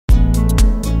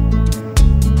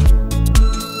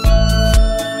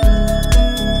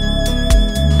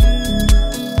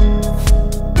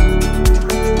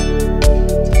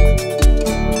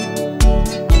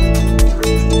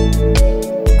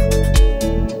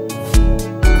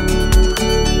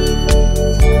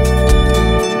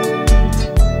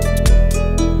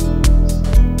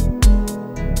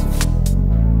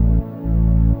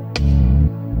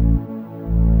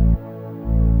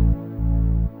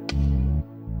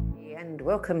and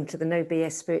welcome to the No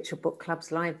BS Spiritual Book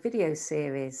Club's live video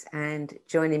series. And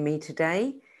joining me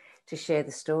today to share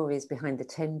the stories behind the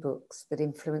 10 books that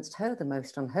influenced her the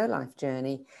most on her life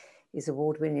journey is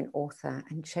award-winning author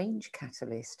and change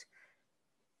catalyst,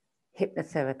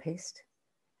 hypnotherapist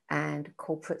and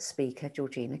corporate speaker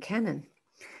Georgina Cannon.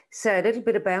 So a little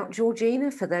bit about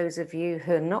Georgina, for those of you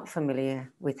who are not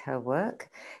familiar with her work,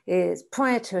 is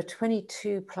prior to a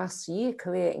 22-plus year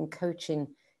career in coaching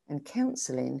and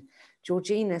counselling,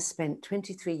 Georgina spent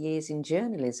 23 years in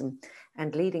journalism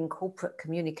and leading corporate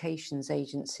communications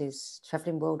agencies,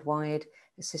 travelling worldwide,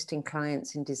 assisting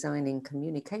clients in designing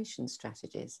communication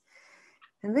strategies.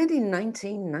 And then in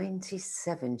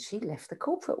 1997, she left the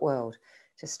corporate world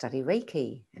to study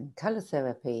Reiki and colour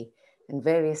therapy and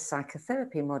various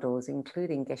psychotherapy models,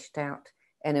 including Gestalt,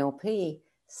 NLP,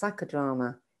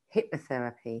 psychodrama,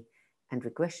 hypnotherapy, and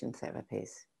regression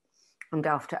therapies. And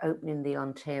after opening the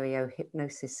Ontario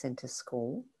Hypnosis Centre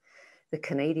School, the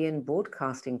Canadian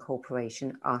Broadcasting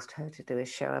Corporation asked her to do a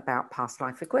show about past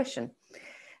life regression.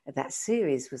 That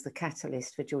series was the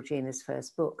catalyst for Georgina's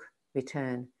first book,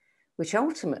 Return, which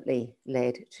ultimately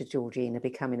led to Georgina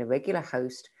becoming a regular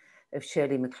host of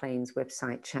Shirley MacLaine's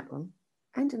website chatroom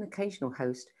and an occasional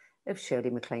host of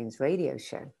Shirley MacLaine's radio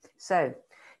show. So,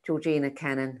 Georgina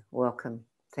Cannon, welcome.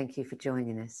 Thank you for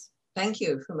joining us. Thank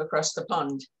you from across the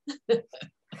pond.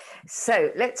 So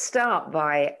let's start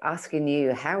by asking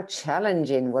you, how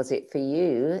challenging was it for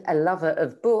you, a lover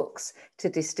of books, to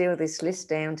distill this list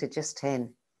down to just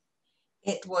 10?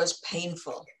 It was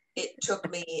painful. It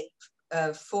took me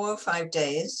 4 or 5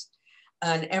 days.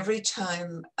 And every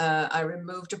time I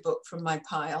removed a book from my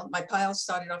pile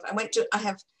started off, I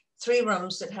have 3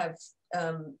 rooms that have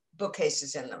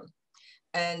bookcases in them.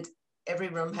 And every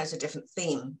room has a different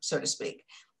theme, so to speak.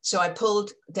 So I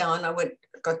pulled down,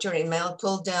 got your email,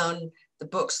 pulled down the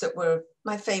books that were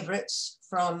my favorites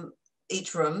from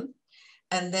each room.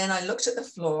 And then I looked at the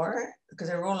floor, because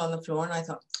they were all on the floor, and I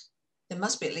thought, there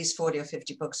must be at least 40 or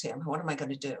 50 books here. What am I going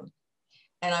to do?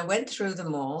 And I went through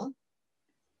them all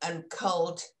and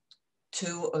culled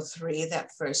 2 or 3 that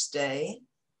first day.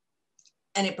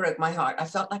 And it broke my heart. I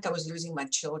felt like I was losing my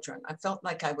children. I felt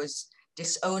like I was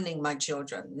disowning my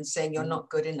children and saying, you're not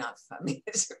good enough. I mean,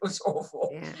 it was awful.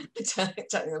 Yeah.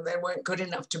 Telling them they weren't good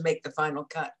enough to make the final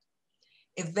cut.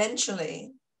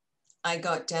 Eventually, I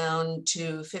got down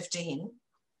to 15.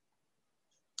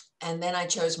 And then I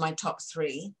chose my top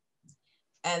 3.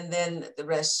 And then the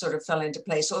rest sort of fell into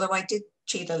place. Although I did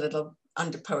cheat a little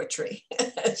under poetry,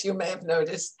 as you may have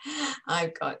noticed.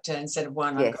 I got, instead of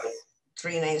 1, yes, I've got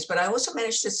 3 names. But I also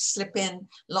managed to slip in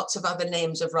lots of other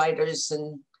names of writers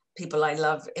and people I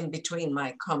love in between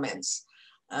my comments.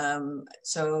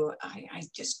 So I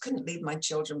just couldn't leave my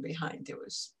children behind. It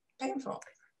was painful.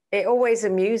 It always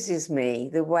amuses me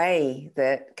the way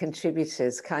that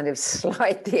contributors kind of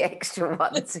slide the extra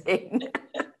ones in.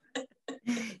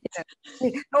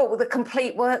 Oh, the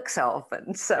complete works of,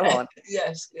 and so on.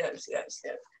 Yes.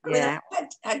 I mean, I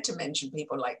had to mention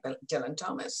people like Dylan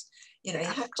Thomas. You know, you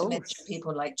have to mention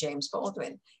people like James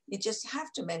Baldwin. You just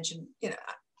have to mention, you know,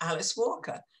 Alice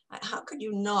Walker. How could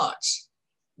you not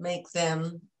make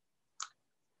them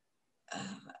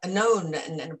known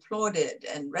and applauded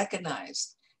and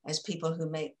recognized as people who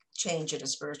make change at a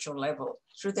spiritual level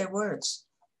through their words?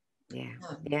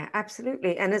 Yeah,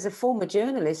 absolutely. And as a former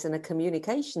journalist and a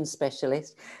communication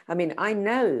specialist, I mean, I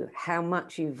know how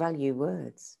much you value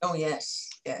words. Oh, yes.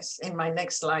 In my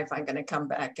next life, I'm going to come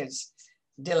back as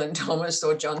Dylan Thomas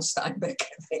or John Steinbeck,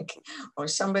 I think, or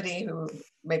somebody who,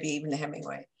 maybe even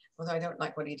Hemingway, although I don't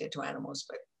like what he did to animals,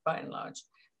 but by and large,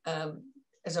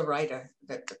 as a writer,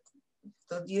 the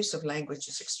use of language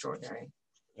is extraordinary.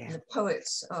 Yeah. And the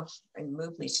poets, they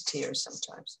move me to tears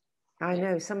sometimes. I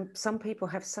know some people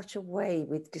have such a way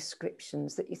with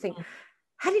descriptions that you think,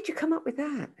 how did you come up with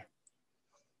that?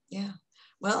 Yeah,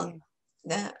 well,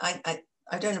 I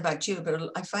don't know about you,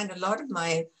 but I find a lot of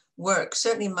my work,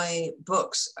 certainly my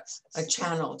books, are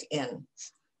channeled in.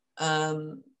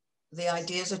 The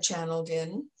ideas are channeled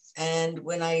in. And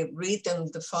when I read them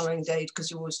the following day, because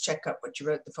you always check up what you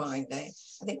wrote the following day,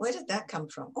 I think, where did that come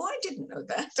from? Oh, I didn't know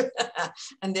that.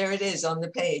 And there it is on the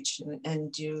page.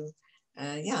 And you...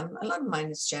 a lot of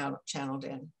mine is channeled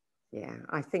in. Yeah,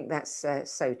 I think that's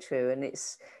so true. And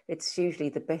it's usually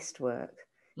the best work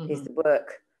is the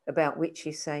work about which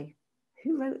you say,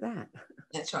 who wrote that?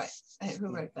 That's right.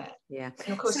 Who wrote that? Yeah. And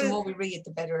of course, the more we read,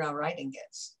 the better our writing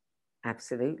gets.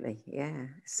 Absolutely. Yeah.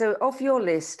 So of your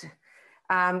list,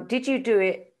 did you do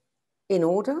it in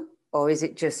order, or is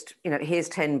it just, you know, here's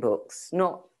 10 books,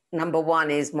 not number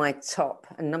 1 is my top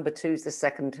and number 2 is the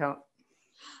second top?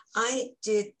 I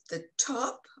did the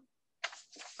top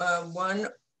 1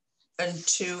 and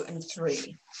 2 and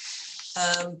 3,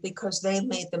 because they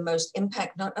made the most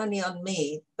impact, not only on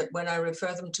me, but when I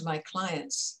refer them to my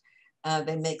clients,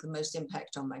 they make the most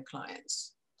impact on my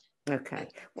clients. Okay.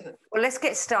 Well, let's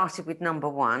get started with number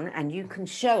 1, and you can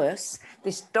show us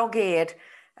this dog-eared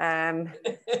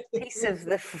piece of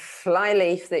the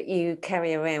flyleaf that you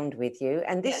carry around with you.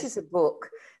 And this is a book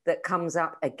that comes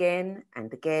up again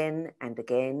and again and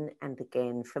again and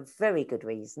again for very good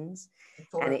reasons.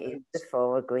 And it is The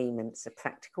 4 Agreements, A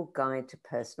Practical Guide to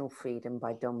Personal Freedom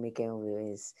by Don Miguel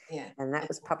Ruiz. Yeah. And that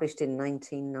was published in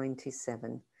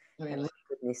 1997. Really? And my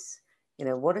goodness, you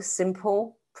know, what a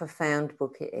simple, profound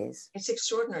book it is. It's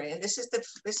extraordinary. And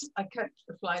I cut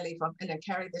the flyleaf off and I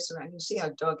carry this around. You see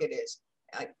how dogged it is.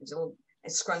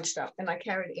 It's scrunched up, and I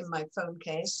carry it in my phone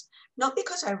case, not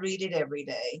because I read it every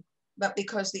day, but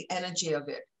because the energy of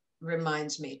it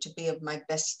reminds me to be of my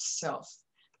best self.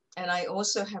 And I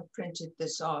also have printed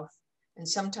this off, and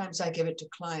sometimes I give it to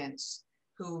clients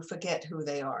who forget who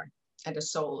they are at a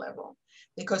soul level,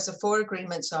 because the 4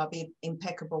 agreements are: be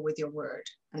impeccable with your word,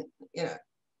 and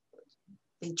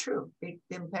be true, be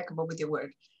impeccable with your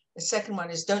word. The second one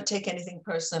is don't take anything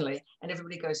personally. And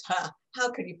everybody goes,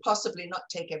 how can you possibly not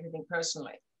take everything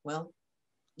personally? Well,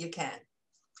 you can.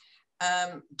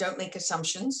 Don't make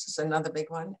assumptions is another big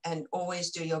one. And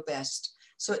always do your best.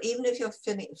 So even if you're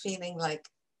feeling like,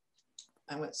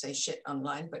 I won't say shit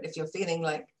online, but if you're feeling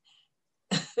like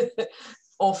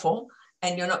awful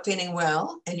and you're not feeling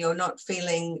well and you're not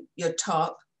feeling your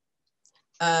top,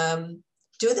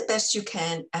 do the best you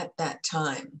can at that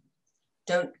time.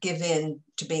 Don't give in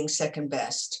to being second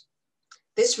best.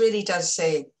 This really does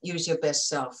say, use your best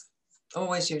self.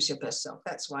 Always use your best self.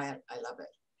 That's why I love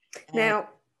it. Now,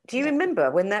 do you remember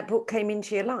when that book came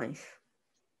into your life?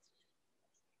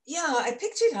 Yeah, I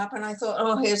picked it up and I thought,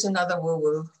 oh, here's another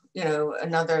woo-woo,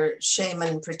 another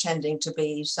shaman pretending to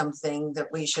be something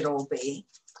that we should all be.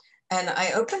 And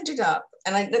I opened it up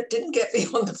and I didn't get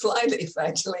beyond the flyleaf,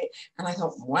 actually. And I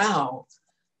thought, wow,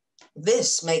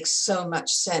 this makes so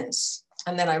much sense.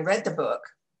 And then I read the book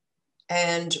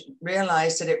and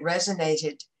realized that it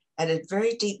resonated at a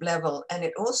very deep level. And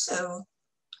it also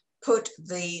put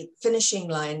the finishing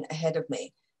line ahead of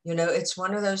me. It's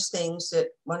one of those things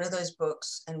one of those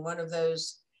books and one of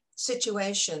those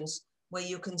situations where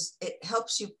it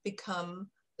helps you become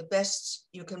the best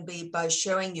you can be by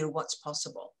showing you what's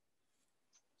possible.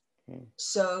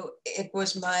 So it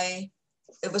was my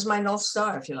North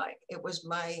Star, if you like. It was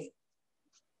my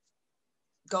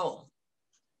goal.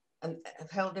 And I've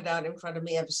held it out in front of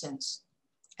me ever since.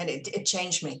 And it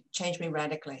changed me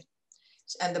radically.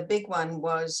 And the big one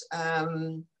was,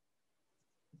 don't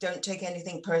take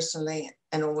anything personally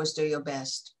and always do your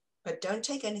best. But don't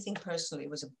take anything personally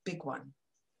was a big one.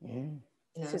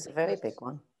 This is a very big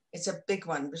one. It's a big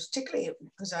one, particularly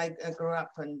because I grew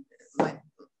up in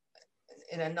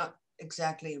a not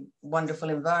exactly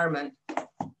wonderful environment.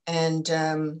 And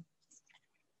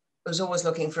was always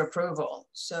looking for approval.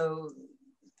 So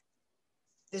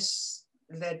this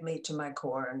led me to my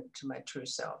core and to my true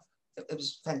self. It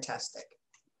was fantastic.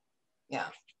 Yeah.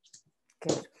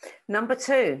 Good. Number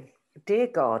 2, Dear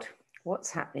God,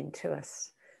 What's Happening to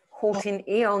Us? Halting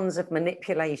Eons of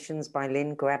Manipulations by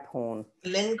Lynn Grabhorn.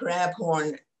 Lynn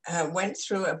Grabhorn went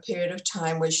through a period of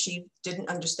time where she didn't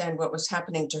understand what was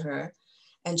happening to her.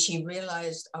 And she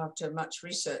realized after much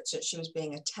research that she was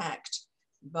being attacked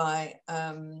by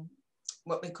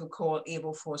what we could call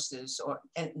evil forces or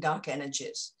dark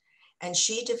energies. And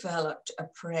she developed a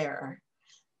prayer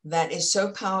that is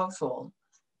so powerful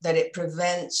that it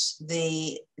prevents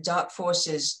the dark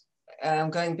forces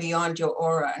going beyond your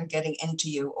aura and getting into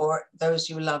you or those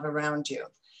you love around you.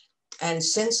 And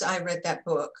since I read that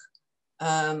book,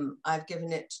 I've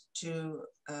given it to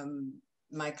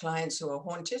my clients who are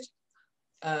haunted.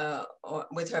 Or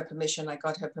with her permission. I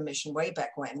got her permission way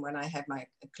back when I had my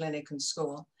clinic and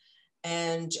school.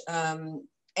 And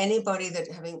anybody that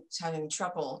having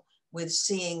trouble with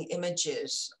seeing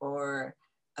images or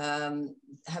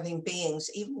having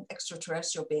beings, even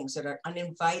extraterrestrial beings that are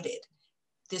uninvited,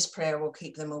 this prayer will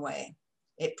keep them away.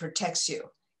 It protects you.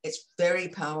 It's very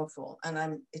powerful. And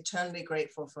I'm eternally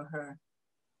grateful for her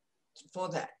for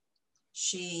that.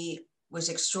 She was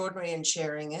extraordinary in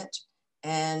sharing it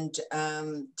and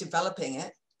developing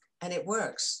it, and it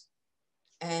works.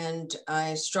 And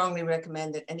I strongly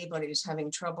recommend that anybody who's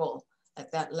having trouble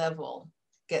at that level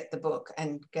get the book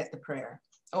and get the prayer.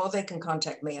 Or they can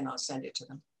contact me and I'll send it to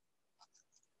them.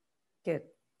 Good.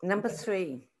 Number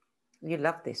 3, you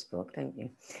love this book, don't you?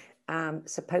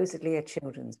 Supposedly a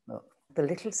children's book, The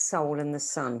Little Soul and the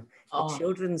Sun, a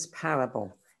children's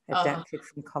parable. adapted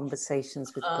from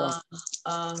Conversations with God.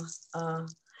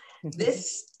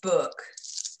 This book,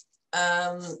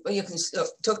 well, you can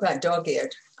talk about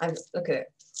dog-eared. Look at it.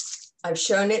 I've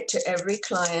shown it to every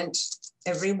client,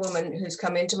 every woman who's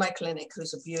come into my clinic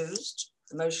who's abused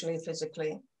emotionally,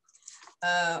 physically.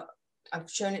 I've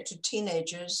shown it to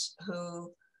teenagers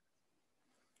who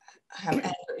have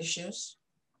anger issues.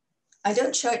 I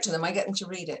don't show it to them. I get them to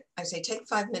read it. I say, take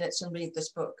 5 minutes and read this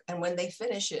book. And when they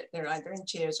finish it, they're either in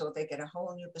tears or they get a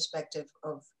whole new perspective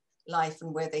of life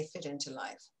and where they fit into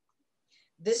life.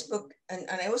 This book, and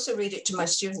I also read it to my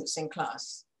students in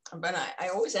class, but I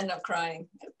always end up crying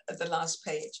at the last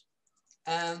page.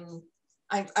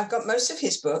 I've got most of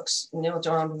his books, Neale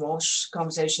Donald Walsch,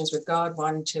 Conversations with God,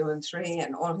 1, 2, and 3,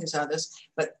 and all his others.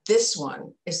 But this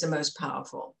one is the most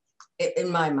powerful in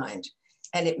my mind.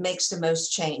 And it makes the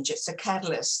most change. It's a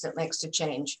catalyst that makes the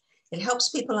change. It helps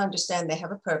people understand they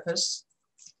have a purpose,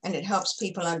 and it helps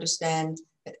people understand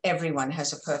that everyone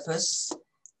has a purpose,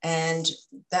 and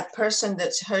that person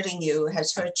that's hurting you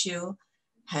has hurt you,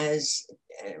 has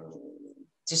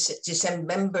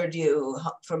dismembered you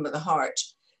from the heart,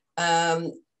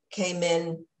 came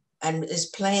in and is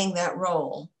playing that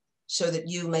role so that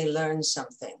you may learn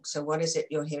something. So what is it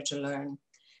you're here to learn?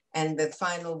 And the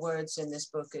final words in this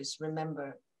book is,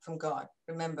 remember, from God,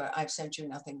 remember, I've sent you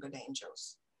nothing but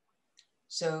angels.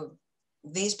 So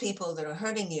these people that are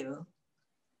hurting you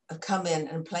have come in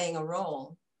and playing a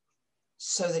role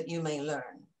so that you may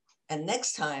learn. And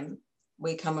next time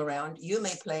we come around, you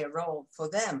may play a role for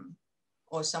them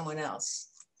or someone else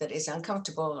that is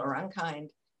uncomfortable or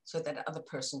unkind so that other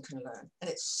person can learn. And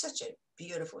it's such a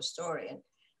beautiful story,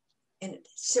 and it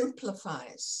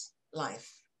simplifies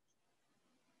life.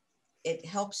 It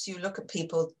helps you look at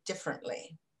people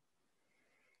differently.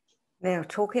 Now,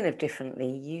 talking of differently,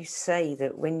 you say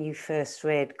that when you first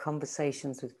read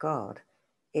Conversations with God,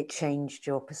 it changed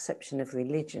your perception of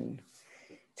religion.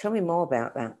 Tell me more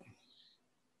about that.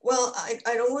 Well, I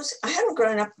hadn't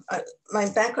grown up, my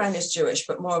background is Jewish,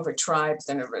 but more of a tribe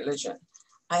than a religion.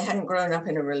 I hadn't grown up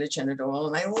in a religion at all,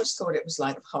 and I always thought it was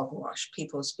like hogwash,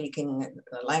 people speaking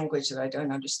a language that I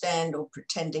don't understand or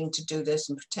pretending to do this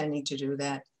and pretending to do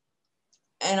that.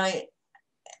 And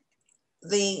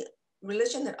the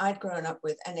religion that I'd grown up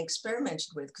with and experimented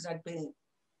with, because I'd been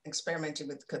experimenting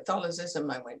with Catholicism,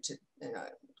 I went to,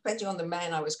 depending on the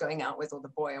man I was going out with or the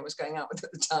boy I was going out with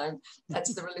at the time,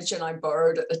 that's the religion I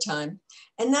borrowed at the time.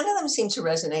 And none of them seemed to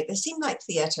resonate. They seemed like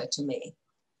theater to me.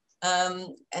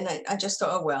 And I just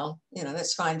thought, oh, well,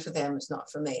 that's fine for them. It's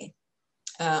not for me.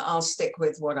 I'll stick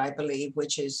with what I believe,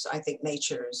 which is, I think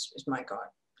nature is my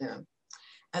God.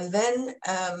 And then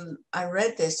I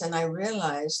read this and I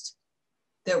realized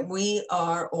that we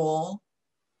are all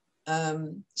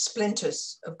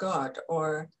splinters of God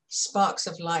or sparks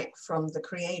of light from the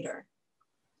Creator.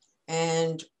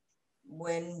 And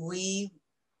when we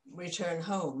return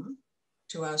home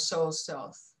to our soul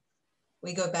self,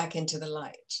 we go back into the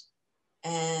light.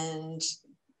 And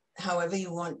however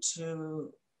you want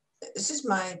to, this is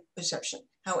my perception,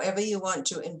 however you want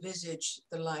to envisage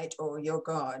the light or your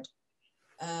God,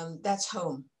 that's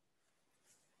home.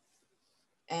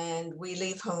 And we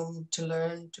leave home to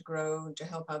learn, to grow, to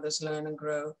help others learn and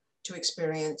grow, to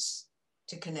experience,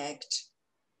 to connect,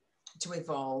 to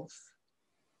evolve.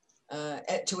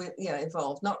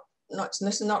 Evolve.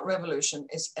 This is not revolution,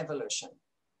 it's evolution.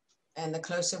 And the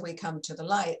closer we come to the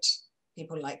light,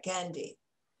 people like Gandhi,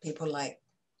 people like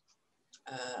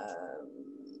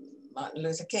Martin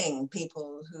Luther King,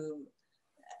 people who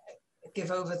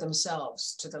give over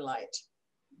themselves to the light.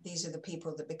 These are the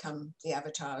people that become the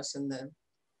avatars and the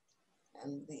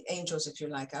angels, if you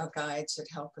like, our guides that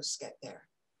help us get there.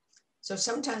 So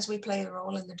sometimes we play a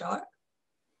role in the dark.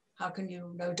 How can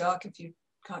you know dark if you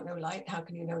can't know light? How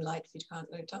can you know light if you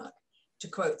can't know dark? To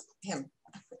quote him.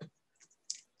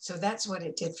 So that's what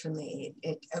it did for me.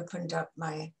 It opened up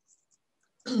my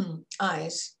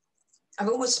eyes. I've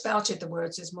always spouted the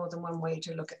words, there's more than one way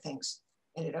to look at things.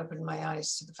 And it opened my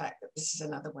eyes to the fact that this is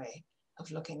another way of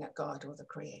looking at God or the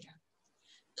Creator.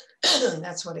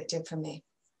 That's what it did for me.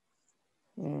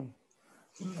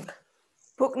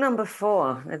 Book number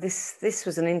 4. Now this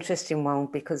was an interesting one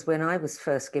because when I was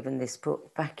first given this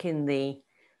book back in the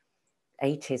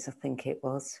 80s, I think it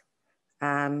was,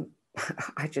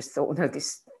 I just thought, no,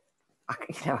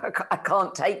 I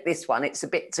can't take this one. It's a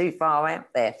bit too far out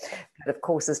there. But of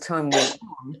course, as time went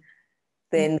on,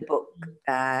 then the book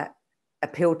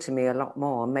appealed to me a lot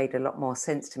more and made a lot more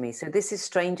sense to me. So this is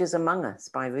Strangers Among Us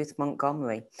by Ruth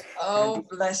Montgomery. Oh,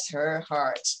 bless her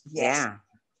heart. Yes. Yeah.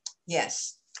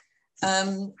 Yes.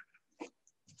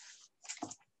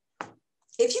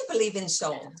 if you believe in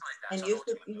soul and you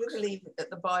believe that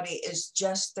the body is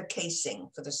just the casing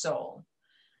for the soul,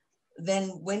 then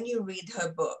when you read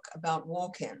her book about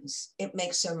walk-ins, it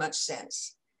makes so much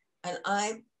sense. And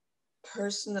I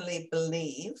personally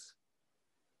believe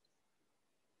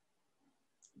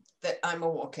that I'm a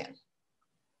walk-in.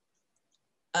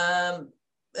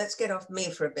 Let's get off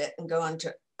me for a bit and go on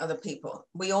to other people.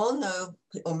 We all know,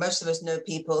 or most of us know,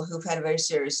 people who've had a very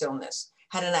serious illness,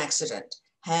 had an accident,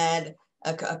 had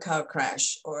a car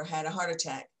crash, or had a heart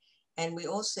attack. And we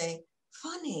all say,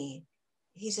 funny,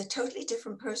 he's a totally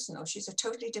different person, or she's a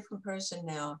totally different person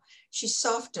now. She's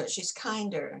softer, she's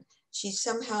kinder, she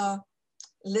somehow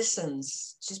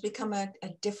listens. She's become a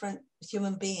different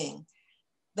human being.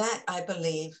 That, I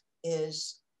believe,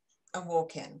 is a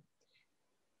walk-in.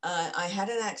 I had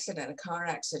an accident, a car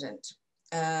accident.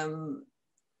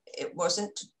 It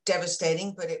wasn't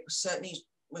devastating, but it certainly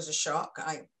was a shock.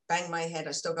 I banged my head.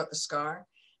 I still got the scar.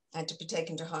 I had to be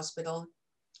taken to hospital.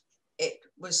 It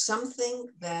was something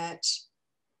that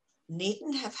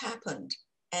needn't have happened.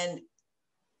 And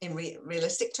in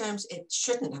realistic terms, it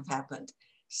shouldn't have happened.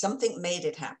 Something made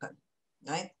it happen,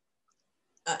 right?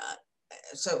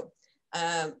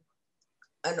 And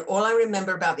all I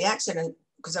remember about the accident,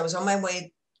 because I was on my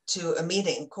way to a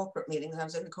meeting, corporate meeting, I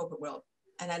was in the corporate world,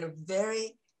 and I had a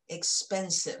very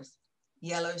expensive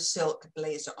yellow silk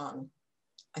blazer on.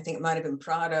 I think it might have been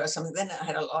Prada or something. Then I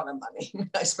had a lot of money.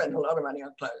 I spent a lot of money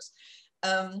on clothes.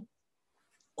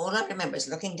 All I remember is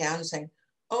looking down and saying,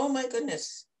 oh my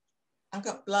goodness, I've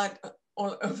got blood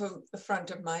all over the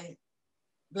front of my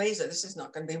blazer. This is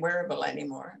not going to be wearable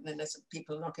anymore. And then there's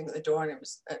people knocking at the door, and it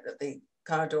was at the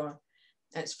car door,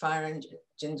 and it's fire engines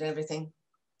and everything.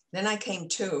 Then I came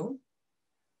to,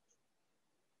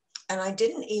 and I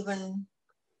didn't even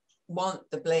want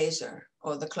the blazer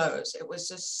or the clothes. It was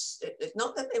just, it's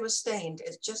not that they were stained,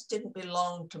 it just didn't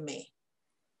belong to me.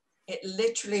 It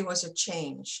literally was a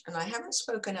change. And I haven't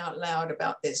spoken out loud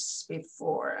about this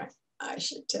before, I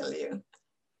should tell you,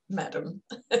 madam.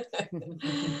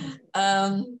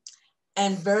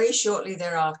 And very shortly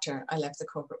thereafter, I left the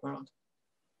corporate world.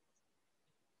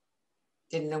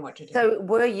 Didn't know what to do. So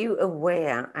were you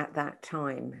aware at that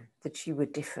time that you were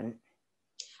different?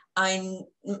 I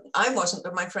wasn't,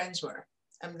 but my friends were.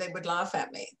 And they would laugh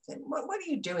at me. Saying, what are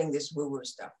you doing, this woo-woo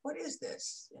stuff? What is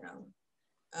this? You know,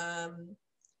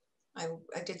 I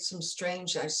did some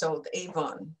strange, I sold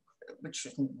Avon, which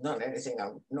was not anything I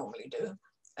would normally do.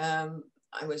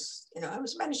 I was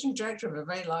managing director of a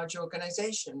very large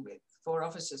organization with 4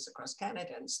 offices across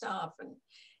Canada and staff, and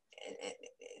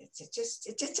it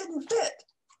just didn't fit.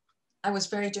 I was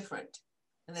very different.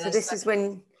 And then so this is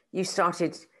when you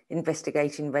started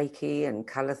investigating Reiki and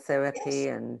color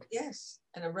therapy. Yes,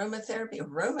 and aromatherapy.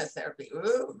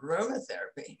 Ooh,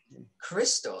 aromatherapy.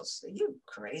 Crystals. Are you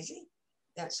crazy?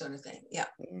 That sort of thing. Yeah.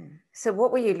 So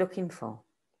what were you looking for?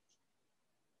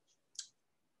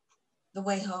 The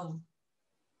way home.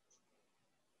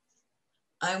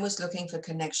 I was looking for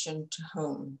connection to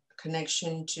home,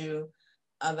 connection to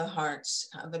other hearts,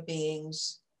 other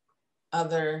beings,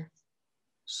 other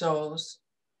souls.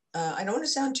 I don't want to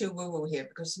sound too woo-woo here,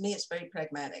 because to me it's very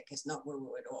pragmatic. It's not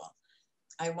woo-woo at all.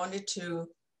 I wanted to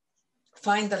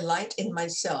find the light in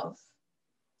myself,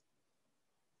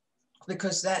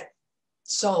 because that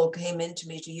soul came into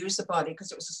me to use the body,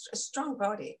 because it was a strong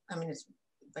body. I mean, it's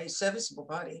a very serviceable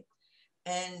body.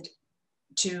 And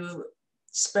to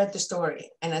spread the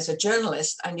story. And as a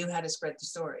journalist, I knew how to spread the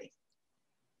story.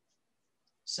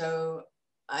 So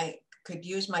I could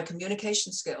use my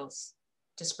communication skills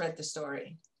to spread the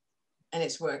story. And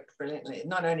it's worked brilliantly,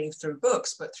 not only through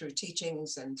books, but through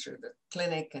teachings and through the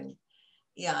clinic. And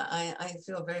yeah, I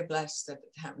feel very blessed that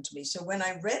it happened to me. So when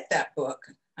I read that book,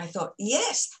 I thought,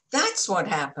 yes, that's what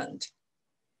happened.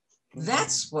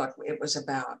 That's what it was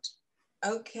about.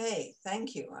 Okay,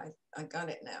 thank you. I got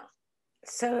it now.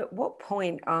 So at what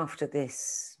point after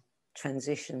this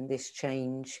transition, this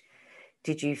change,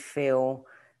 did you feel,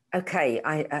 okay,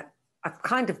 I've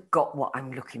kind of got what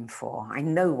I'm looking for. I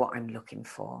know what I'm looking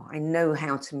for. I know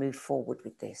how to move forward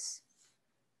with this.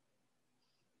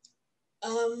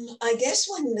 I guess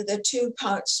when the 2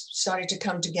 parts started to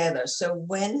come together. So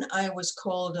when I was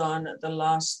called on at the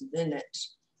last minute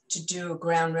to do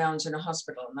ground rounds in a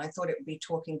hospital, and I thought it would be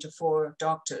talking to 4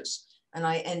 doctors, and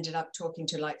I ended up talking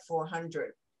to like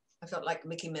 400. I felt like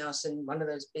Mickey Mouse in one of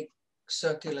those big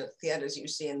circular theaters you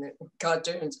see in the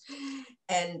cartoons.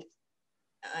 And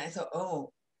I thought,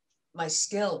 oh, my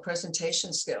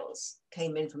presentation skills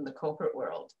came in from the corporate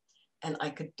world, and I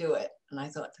could do it. And I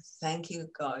thought, thank you,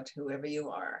 God, whoever you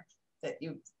are, that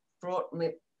you brought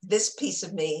me this piece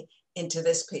of me into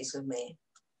this piece of me,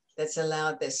 that's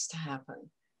allowed this to happen.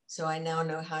 So I now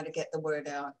know how to get the word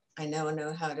out. I now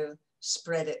know how to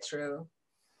spread it through.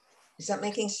 Is that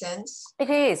making sense? It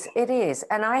is, it is.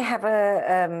 And I have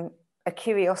a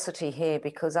curiosity here,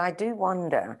 because I do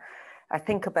wonder, I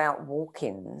think about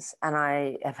walk-ins, and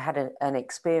I have had an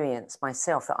experience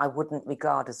myself that I wouldn't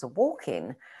regard as a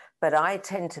walk-in, but I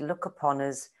tend to look upon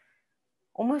as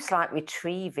almost like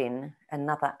retrieving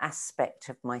another aspect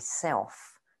of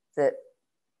myself that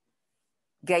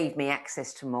gave me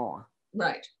access to more.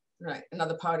 Right, right.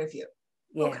 Another part of you.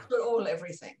 Yeah. Well, we're all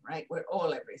everything, right? We're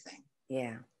all everything.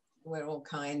 Yeah. We're all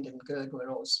kind and good. We're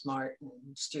all smart and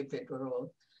stupid. We're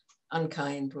all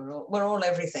unkind. We're all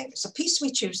everything. It's a piece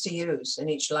we choose to use in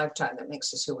each lifetime that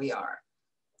makes us who we are,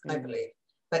 I believe.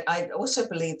 But I also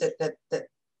believe that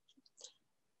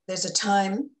there's a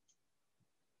time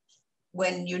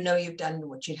when you know you've done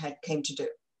what you came to do.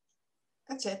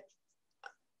 That's it.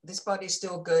 This body's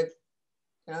still good.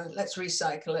 You know, let's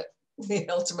recycle it. The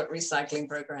ultimate recycling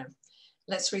program.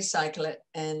 Let's recycle it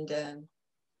and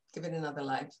give it another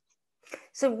life.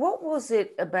 So what was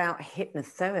it about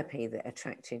hypnotherapy that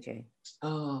attracted you?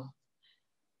 Oh,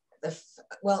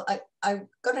 well, I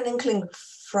got an inkling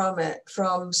from it,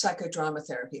 from psychodrama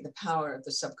therapy, the power of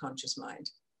the subconscious mind.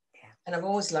 Yeah. And I've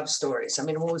always loved stories. I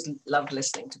mean, I've always loved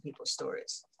listening to people's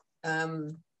stories.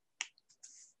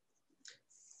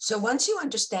 So once you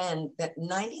understand that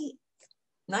 95%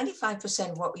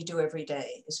 of what we do every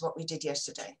day is what we did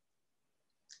yesterday,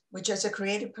 which as a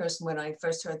creative person, when I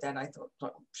first heard that, I thought,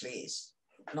 oh, please,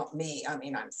 not me. I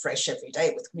mean, I'm fresh every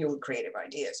day with new creative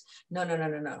ideas. No, no, no,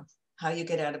 no, no. How you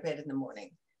get out of bed in the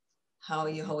morning, how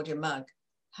you hold your mug,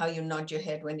 how you nod your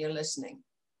head when you're listening.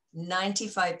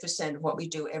 95% of what we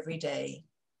do every day,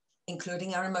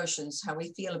 including our emotions, how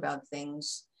we feel about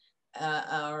things,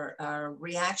 our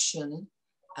reaction,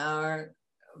 our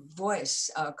voice,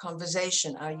 our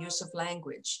conversation, our use of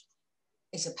language,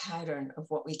 is a pattern of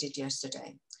what we did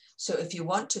yesterday. So if you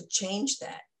want to change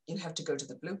that, you have to go to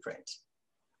the blueprint.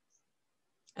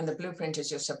 And the blueprint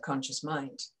is your subconscious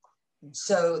mind.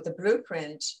 So the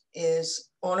blueprint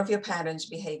is all of your patterns,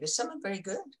 behaviors. Some are very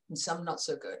good and some not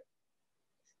so good.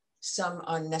 Some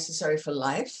are necessary for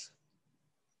life.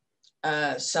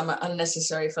 Some are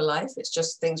unnecessary for life. It's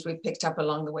just things we picked up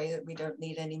along the way that we don't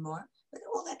need anymore. But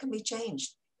all that can be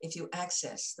changed if you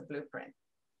access the blueprint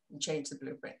and change the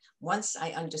blueprint. Once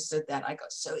I understood that, I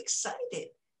got so excited,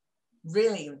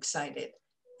 really excited,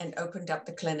 and opened up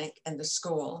the clinic and the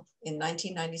school in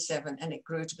 1997, and it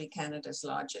grew to be Canada's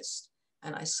largest.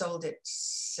 And I sold it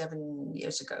 7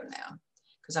 years ago now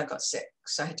because I got sick,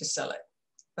 so I had to sell it.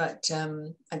 But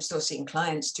I'm still seeing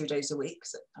clients 2 days a week.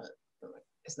 So,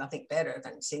 there's nothing better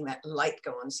than seeing that light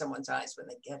go on someone's eyes when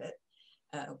they get it,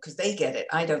 because they get it.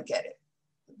 I don't get it.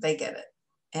 They get it.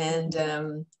 And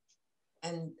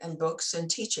books and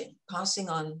teaching, passing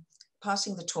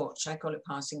the torch. I call it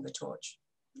passing the torch.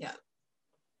 Yeah.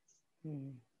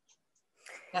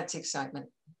 That's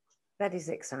excitement. That is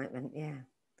excitement, yeah.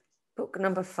 Book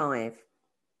number 5,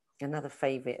 another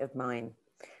favorite of mine.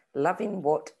 Loving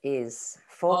What Is.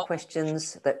 4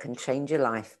 Questions That Can Change Your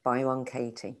Life by Byron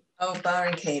Katie. Oh,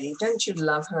 Byron Katie, don't you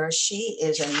love her? She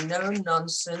is a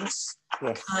no-nonsense,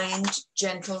 yes, kind,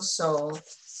 gentle soul.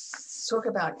 Talk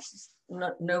about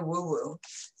no woo-woo.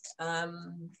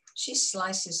 She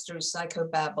slices through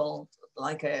psychobabble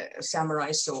like a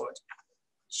samurai sword.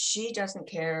 She doesn't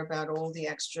care about all the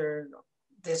extra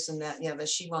this and that and the other.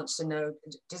 She wants to know,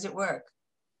 does it work?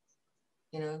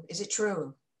 You know, is it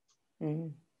true?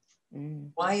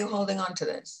 Why are you holding on to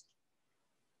this?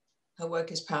 Her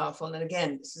work is powerful. And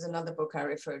again, this is another book I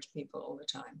refer to people all the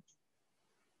time.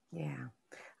 Yeah.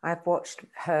 I've watched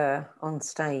her on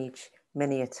stage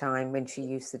many a time when she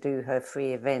used to do her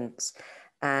free events,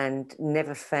 and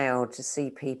never failed to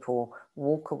see people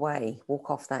walk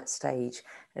off that stage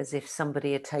as if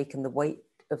somebody had taken the weight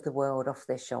of the world off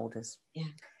their shoulders. Yeah.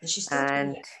 And she's still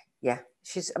doing it. Yeah,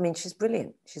 she's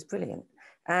brilliant. She's brilliant.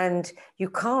 And you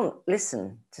can't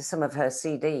listen to some of her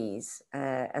CDs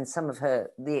and some of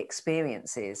the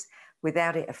experiences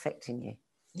without it affecting you.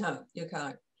 No, you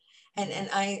can't. And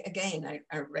I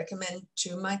recommend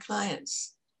to my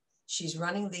clients, she's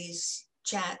running these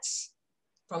chats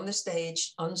from the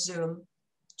stage on Zoom,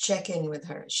 check in with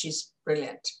her. She's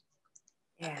brilliant.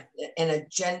 Yeah. In a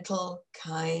gentle,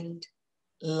 kind,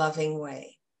 loving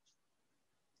way.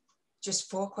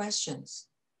 Just 4 questions.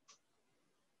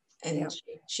 And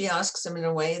she asks them in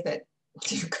a way that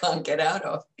you can't get out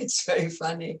of. It's very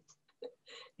funny.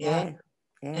 Yeah.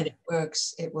 And it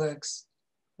works. It works.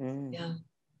 Yeah.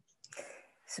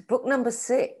 So book number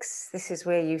 6, this is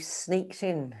where you sneaked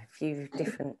in a few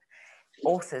different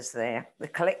authors there. The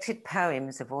Collected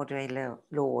Poems of Audre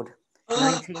Lorde,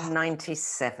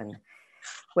 1997.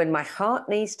 When my heart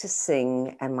needs to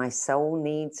sing and my soul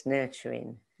needs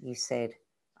nurturing, you said,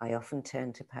 I often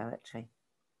turn to poetry.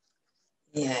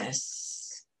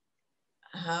 Yes.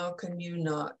 How can you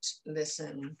not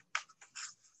listen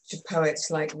to poets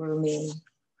like Rumi,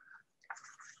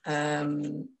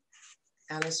 Alice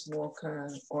Walker,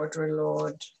 Audre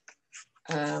Lorde,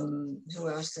 who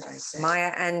else did I say?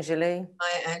 Maya Angelou.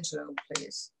 Maya Angelou,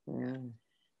 please. Mm,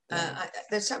 yeah.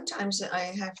 There's sometimes I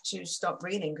have to stop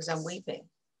reading because I'm weeping.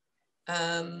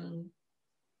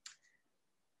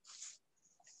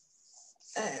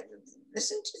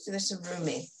 Listen to this in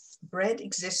Rumi. Bread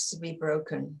exists to be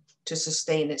broken, to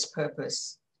sustain its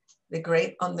purpose. The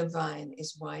grape on the vine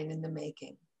is wine in the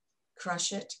making.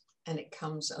 Crush it and it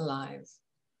comes alive.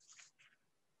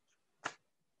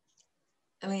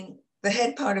 I mean, the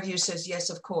head part of you says, yes,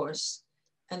 of course.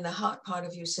 And the heart part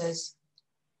of you says,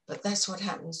 but that's what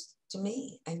happens to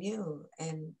me and you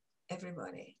and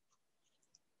everybody.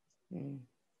 Mm.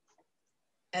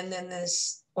 And then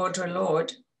there's Audre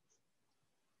Lorde.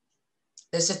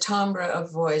 There's a timbre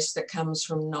of voice that comes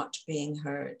from not being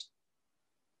heard,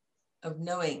 of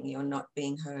knowing you're not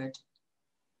being heard,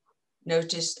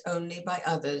 noticed only by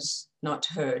others, not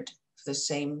heard for the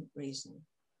same reason.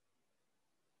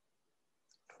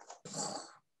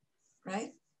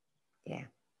 Right? Yeah.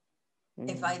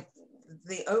 Mm.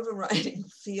 The overriding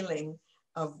feeling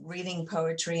of reading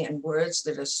poetry and words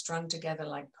that are strung together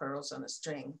like pearls on a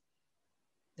string,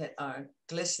 that are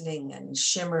glistening and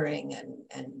shimmering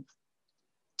and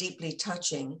deeply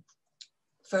touching,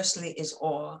 firstly is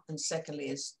awe, and secondly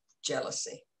is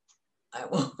jealousy. I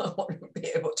want to be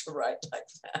able to write like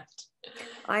that.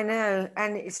 I know,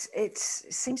 and it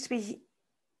seems to be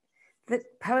that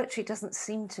poetry doesn't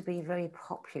seem to be very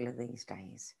popular these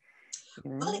days.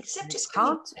 You know? Well, except it's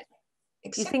hard.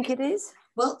 You think it is?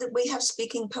 Well, we have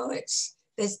speaking poets.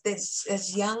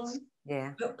 There's young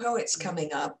poets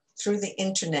coming up through the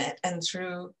internet and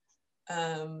through,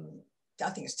 I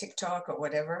think it's TikTok or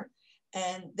whatever,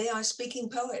 and they are speaking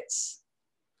poets.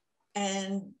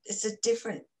 And it's a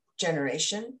different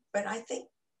generation, but I think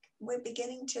we're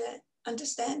beginning to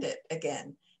understand it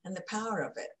again and the power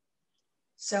of it.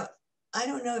 So I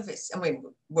don't know if it's, I mean,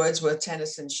 Wordsworth,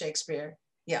 Tennyson, Shakespeare,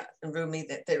 yeah, and Rumi,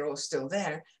 that they're all still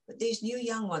there, but these new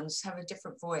young ones have a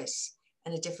different voice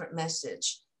and a different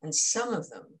message. And some of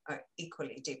them are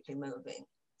equally deeply moving.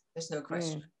 There's no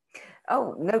question.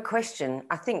 Oh, no question.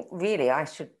 I think really I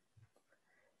should,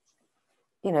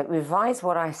 revise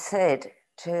what I said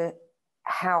to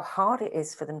how hard it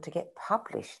is for them to get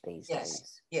published these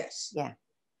days. Yes. Yeah.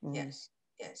 Yes.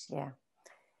 Yes. Yeah.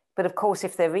 But of course,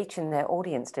 if they're reaching their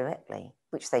audience directly,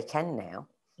 which they can now,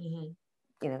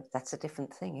 that's a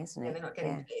different thing, isn't it? Yeah, they're not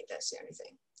getting paid. That's the only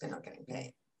thing. They're not getting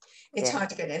paid. It's hard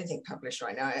to get anything published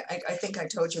right now. I think I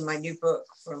told you my new book,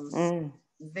 From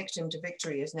Victim to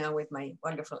Victory, is now with my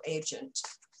wonderful agent.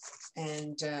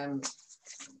 And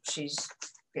she's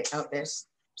out there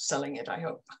selling it, I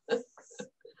hope.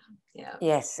 Yeah.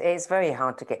 Yes, it's very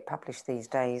hard to get published these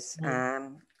days.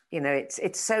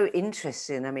 It's so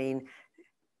interesting. I mean,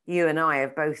 you and I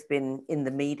have both been in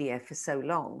the media for so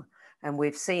long, and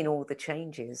we've seen all the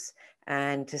changes.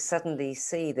 And to suddenly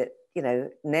see that,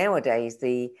 nowadays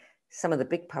some of the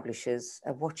big publishers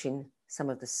are watching some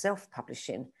of the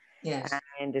self-publishing. Yes.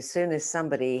 And as soon as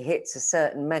somebody hits a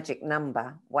certain magic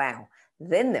number, wow,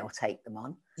 then they'll take them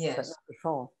on. Yes. But not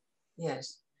before.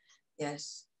 Yes.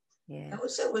 Yes. Yeah. I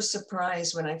also was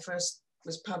surprised when I first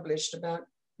was published about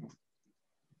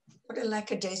what a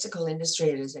lackadaisical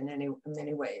industry it is in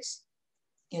many ways.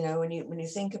 When you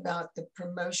think about the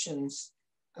promotions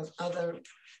of other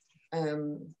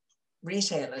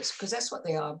retailers, because that's what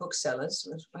they are, booksellers,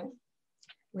 right?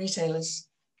 Retailers,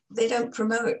 they don't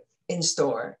promote in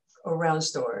store or around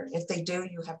store. If they do,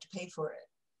 you have to pay for it.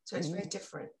 So it's very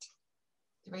different.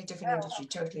 It's a very different industry,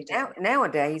 totally different.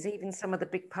 Nowadays, even some of the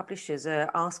big publishers are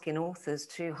asking authors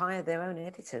to hire their own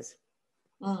editors.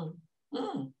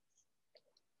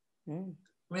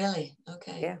 Really?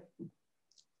 Okay. Yeah.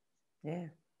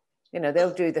 Yeah.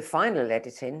 They'll do the final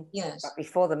editing. Yes. But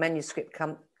before the manuscript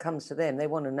comes to them, they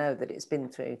want to know that it's been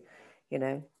through,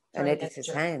 an editor's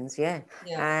hands. Yeah.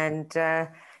 And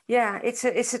it's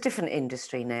a different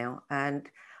industry now. And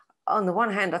on the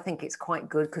one hand, I think it's quite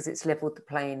good because it's leveled the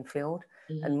playing field,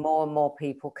 and more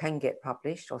people can get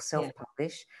published or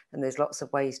self-publish. And there's lots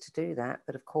of ways to do that.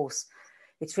 But of course,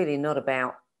 it's really not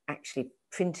about actually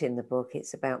printing the book.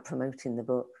 It's about promoting the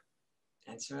book.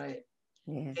 That's right.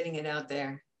 Yeah. Getting it out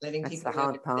there, letting people know. That's the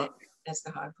hard part. That's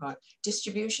the hard part.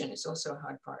 Distribution is also a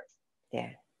hard part. Yeah.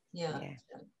 Yeah.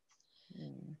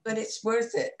 But it's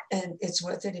worth it. And it's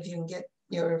worth it if you can get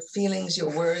your feelings, your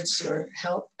words, your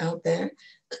help out there.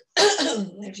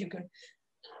 If you can,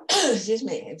 excuse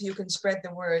me, if you can spread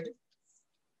the word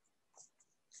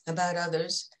about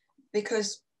others,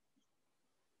 because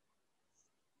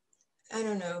I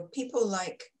don't know, people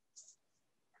like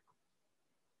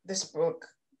this book.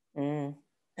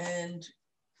 And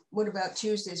what about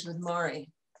Tuesdays with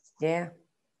Maury? Yeah.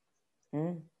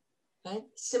 Right?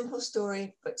 Simple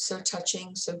story, but so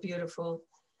touching, so beautiful,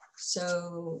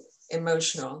 so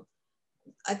emotional.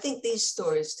 I think these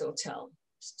stories still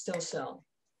sell.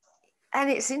 And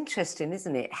it's interesting,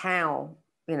 isn't it? How,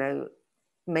 you know,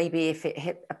 maybe if it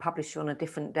hit a publisher on a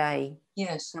different day,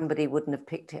 yes, somebody wouldn't have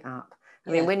picked it up.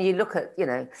 I mean, when you look at, you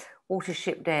know,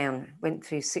 Watership Down went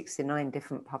through 69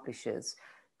 different publishers,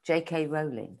 J.K.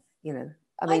 Rowling, you know,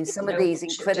 I mean, some of these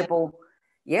incredible,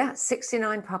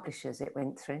 69 publishers it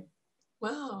went through.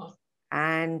 Wow.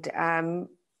 And,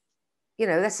 you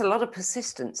know, that's a lot of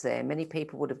persistence there. Many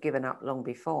people would have given up long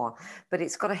before, but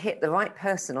it's got to hit the right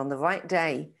person on the right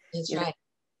day. That's right.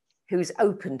 Who's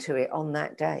open to it on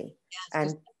that day.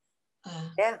 Yes, and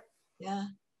yeah.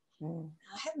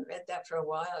 I haven't read that for a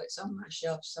while. It's on my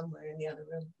shelf somewhere in the other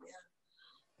room.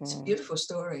 Yeah. It's a beautiful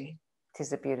story. It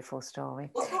is a beautiful story.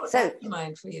 What brought that to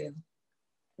mind for you?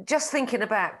 Just thinking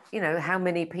about, you know, how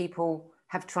many people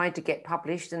have tried to get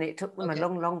published and it took them a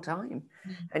long, long time.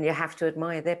 And you have to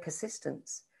admire their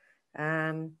persistence.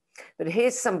 But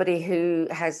here's somebody who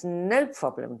has no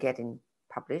problem getting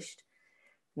published.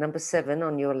 Number 7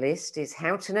 on your list is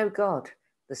How to Know God,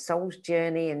 The Soul's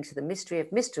Journey into the Mystery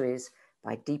of Mysteries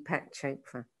by Deepak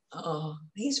Chopra. Oh,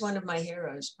 he's one of my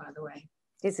heroes, by the way.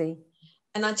 Is he?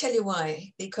 And I'll tell you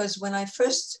why. Because when I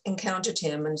first encountered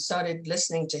him and started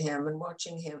listening to him and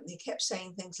watching him, he kept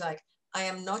saying things like, I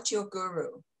am not your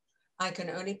guru. I can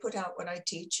only put out what I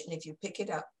teach. And if you pick it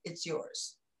up, it's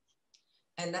yours.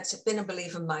 And that's been a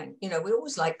belief of mine. You know, we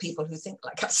always like people who think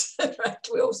like us, right?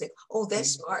 We always think, oh, they're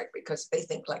smart because they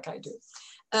think like I do.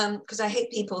 Because I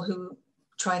hate people who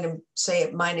try to say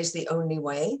mine is the only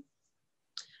way.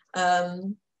 But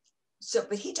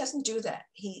he doesn't do that.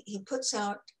 He puts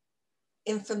out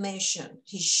information.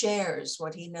 He shares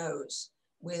what he knows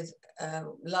with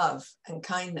love and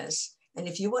kindness. And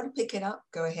if you want to pick it up,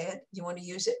 go ahead. You want to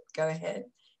use it, go ahead.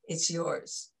 It's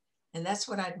yours. And that's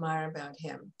what I admire about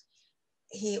him.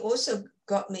 He also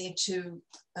got me to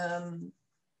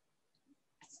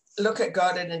look at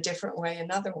God in a different way.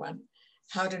 Another one,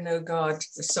 How to Know God,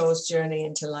 The Soul's Journey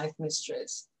into Life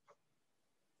Mysteries.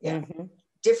 Yeah.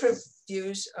 Different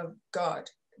views of God,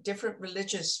 different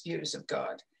religious views of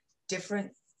God,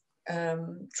 different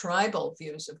tribal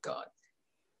views of God.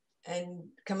 And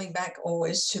coming back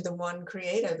always to the one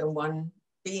creator, the one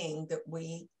being that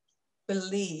we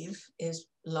believe is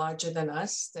larger than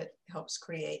us, that helps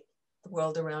create the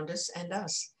world around us and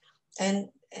us. And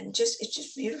just, it's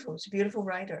just beautiful. It's a beautiful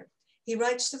writer. He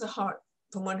writes to the heart,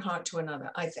 from one heart to another,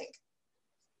 I think.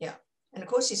 Yeah. And of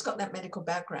course, he's got that medical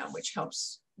background, which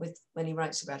helps with when he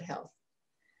writes about health.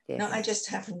 Yes. No, I just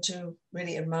happen to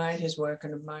really admire his work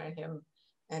and admire him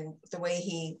and the way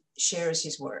he shares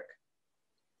his work.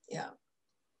 Yeah.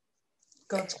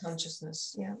 God's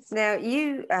consciousness. Yeah. Now,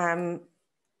 you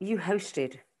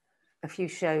hosted a few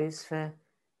shows for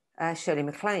Shirley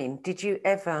MacLaine. Did you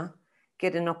ever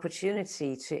get an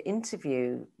opportunity to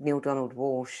interview Neale Donald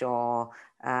Walsch or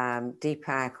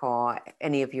Deepak or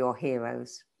any of your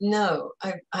heroes? No,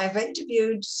 I've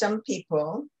interviewed some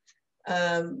people.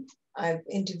 I've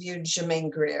interviewed Germaine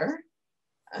Greer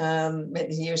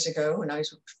many years ago when I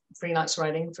was freelance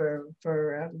writing for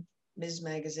Ms.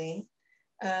 Magazine.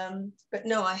 But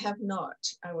no, I have not.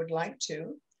 I would like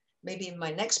to. Maybe in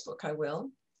my next book I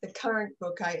will. The current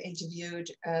book I interviewed,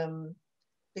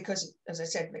 because, as I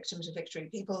said, Victims of Victory,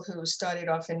 people who started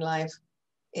off in life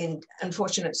in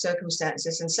unfortunate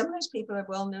circumstances. And some of those people are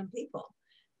well-known people.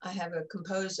 I have a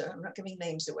composer, I'm not giving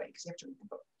names away because you have to read the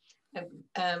book,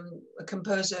 a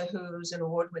composer who's an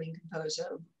award-winning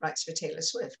composer, writes for Taylor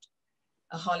Swift,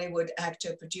 a Hollywood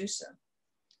actor, producer,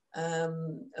 a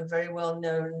very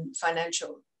well-known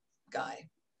financial guy,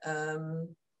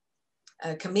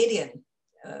 a comedian,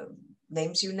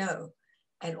 names you know.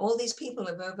 And all these people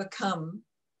have overcome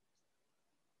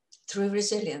through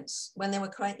resilience when they were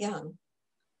quite young,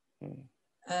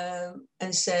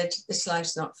 and said, this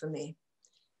life's not for me.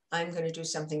 I'm going to do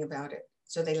something about it.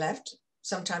 So they left,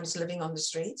 sometimes living on the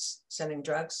streets, selling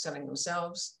drugs, selling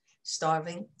themselves,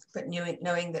 starving, but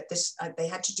knowing that they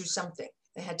had to do something.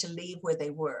 They had to leave where they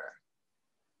were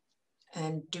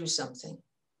and do something.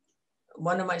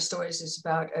 One of my stories is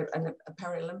about a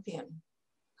Paralympian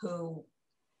who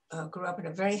grew up in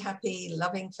a very happy,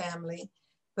 loving family,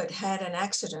 but had an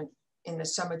accident in the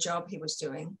summer job he was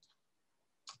doing.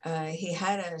 He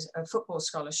had a football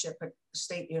scholarship at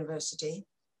State University,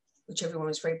 which everyone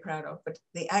was very proud of. But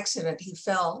the accident, he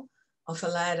fell off a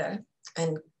ladder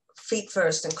and feet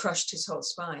first and crushed his whole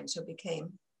spine. So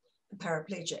became a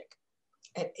paraplegic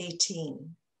at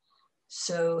 18.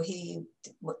 So he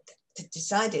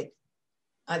decided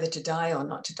either to die or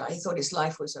not to die. He thought his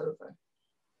life was over.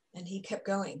 And he kept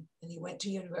going. And he went to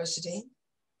university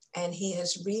and he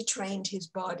has retrained his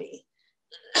body.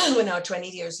 We're now 20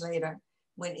 years later,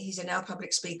 when he's a now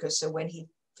public speaker. So when he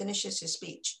finishes his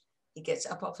speech, he gets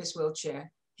up off his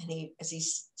wheelchair and he, as he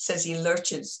says, he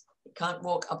lurches. He can't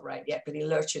walk upright yet, but he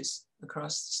lurches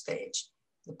across the stage.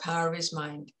 The power of his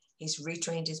mind, he's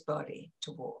retrained his body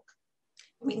to walk.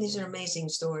 I mean, these are amazing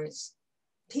stories.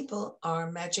 People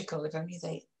are magical if only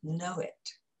they know it.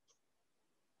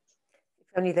 If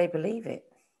only they believe it.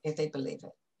 If they believe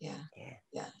it, yeah. Yeah.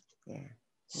 Yeah. Yeah.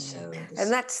 So,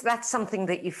 and that's something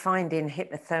that you find in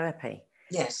hypnotherapy.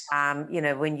 Yes. You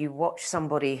know, when you watch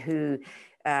somebody who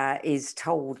is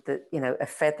told that, you know, a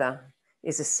feather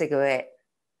is a cigarette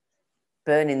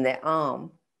burning their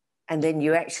arm, and then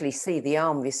you actually see the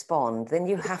arm respond, then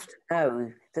you have to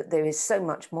know that there is so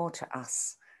much more to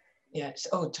us. Yes.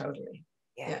 Oh, totally.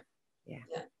 Yeah.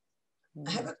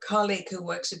 I have a colleague who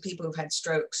works with people who've had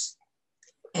strokes,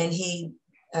 and he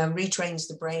retrains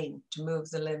the brain to move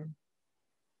the limb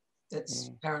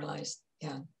that's paralyzed.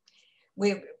 Yeah.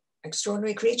 We're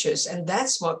extraordinary creatures, and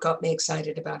that's what got me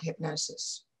excited about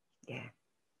hypnosis. Yeah.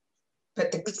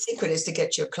 But the secret is to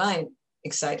get your client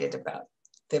excited about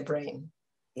their brain.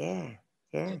 Yeah.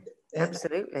 Yeah.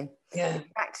 Absolutely. Yeah. In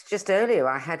fact, just earlier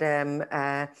I had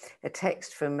a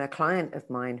text from a client of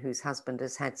mine whose husband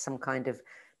has had some kind of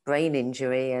brain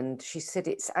injury, and she said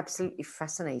it's absolutely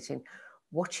fascinating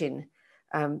watching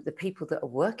the people that are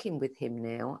working with him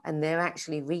now, and they're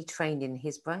actually retraining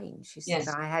his brain. She said, Yes.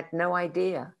 I had no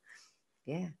idea.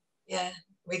 Yeah. Yeah.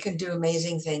 We can do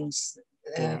amazing things.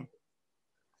 Yeah.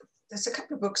 There's a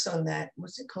couple of books on that.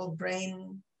 What's it called?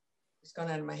 Brain. It's gone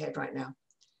out of my head right now.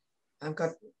 I've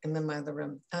got them in my other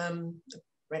room. The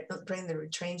brain that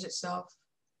retrains itself.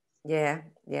 Yeah.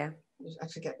 Yeah. I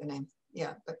forget the name.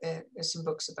 Yeah, but there's some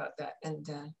books about that. And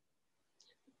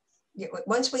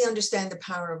once we understand the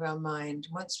power of our mind,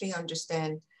 once we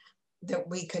understand that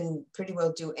we can pretty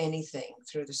well do anything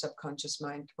through the subconscious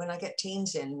mind. When I get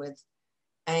teens in with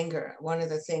anger, one of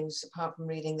the things, apart from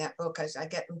reading that book, is I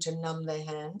get them to numb their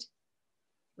hand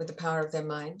with the power of their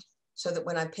mind, so that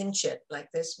when I pinch it like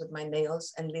this with my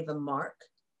nails and leave a mark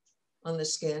on the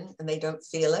skin and they don't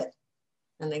feel it,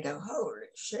 and they go, holy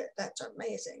shit, that's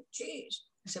amazing. Jeez.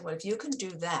 I said, well, if you can do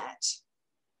that,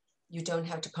 you don't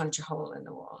have to punch a hole in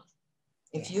the wall.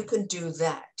 If you can do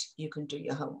that, you can do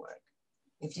your homework.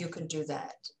 If you can do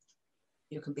that,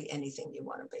 you can be anything you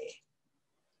want to be.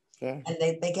 Yeah. And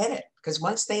they get it, because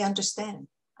once they understand,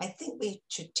 I think we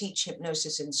should teach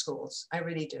hypnosis in schools. I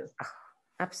really do. Oh,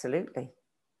 absolutely.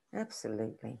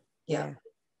 Absolutely. Yeah.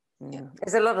 Yeah.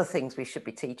 There's a lot of things we should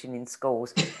be teaching in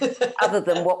schools other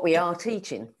than what we are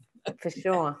teaching, for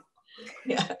sure.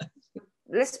 Yeah.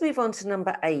 Let's move on to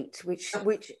number 8,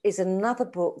 which is another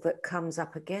book that comes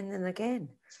up again and again.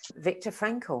 Viktor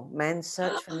Frankl, Man's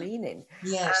Search for Meaning.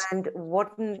 Yes. And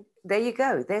there you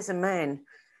go. There's a man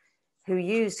who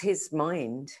used his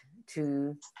mind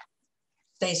to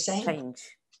Stay sane. change.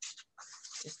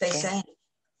 Stay sane.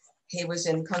 He was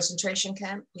in concentration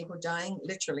camp, people dying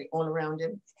literally all around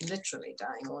him, literally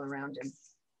dying all around him.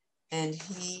 And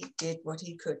he did what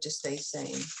he could to stay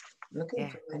sane. I'm looking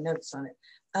for my notes on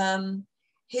it.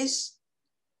 His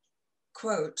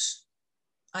quote,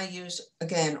 I use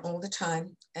again all the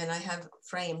time, and I have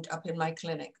framed up in my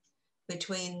clinic.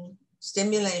 Between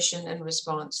stimulation and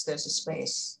response, there's a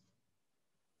space.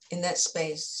 In that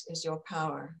space is your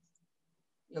power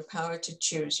to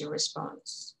choose your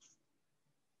response.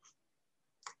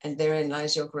 And therein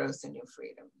lies your growth and your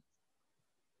freedom.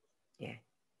 Yeah.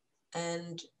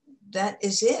 And that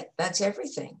is it. That's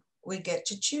everything. We get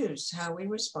to choose how we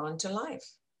respond to life,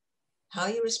 how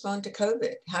you respond to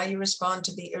COVID, how you respond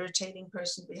to the irritating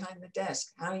person behind the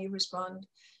desk, how you respond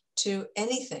to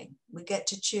anything. We get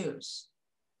to choose.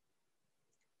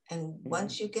 And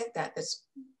once you get that, that's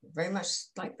very much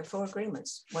like the 4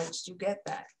 agreements. Once you get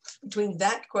that, between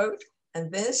that quote and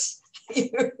this, you're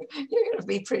going to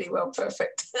be pretty well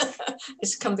perfect.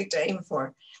 It's something to aim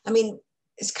for. I mean,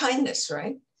 it's kindness,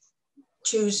 right?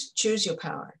 Choose your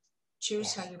power.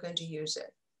 Choose how you're going to use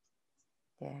it.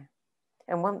 Yeah.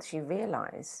 And once you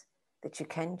realize that you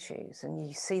can choose and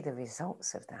you see the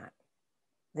results of that,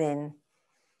 then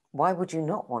why would you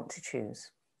not want to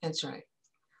choose? That's right.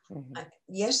 Mhm.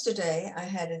 Yesterday, I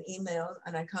had an email,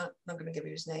 and I'm not going to give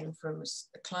you his name, from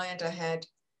a client I had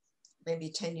maybe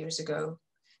 10 years ago.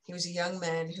 He was a young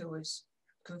man who was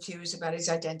confused about his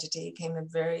identity. He came from a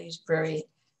very, very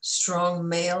strong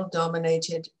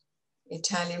male-dominated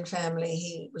Italian family.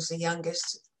 He was the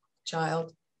youngest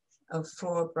child of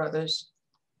 4 brothers.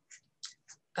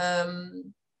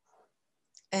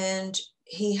 And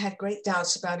he had great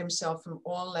doubts about himself from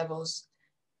all levels.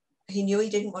 He knew he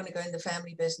didn't want to go in the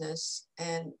family business,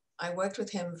 and I worked with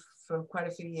him for quite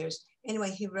a few years.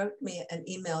 Anyway, he wrote me an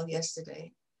email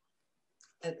yesterday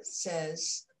that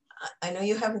says, I know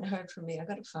you haven't heard from me. I've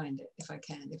got to find it if I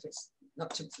can, if it's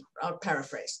not too, I'll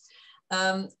paraphrase.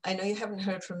 I know you haven't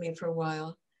heard from me for a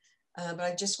while, but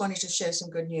I just wanted to share some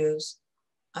good news.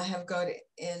 I have got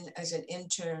in as an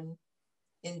intern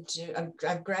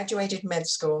I've graduated med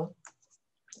school.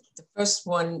 The first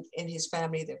one in his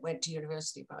family that went to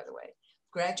university, by the way.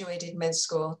 Graduated med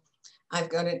school. I've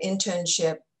got an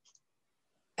internship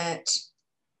at,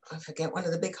 I forget, one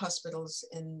of the big hospitals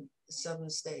in the southern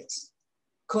states.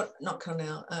 Not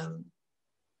Cornell,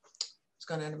 it's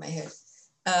gone out of my head.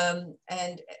 And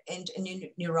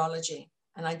in neurology.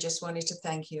 And I just wanted to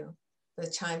thank you for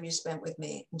the time you spent with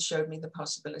me and showed me the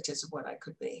possibilities of what I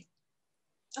could be.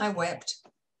 I wept.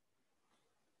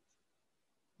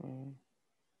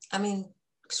 I mean,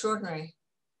 extraordinary.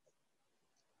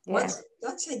 Yeah.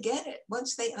 Once they get it,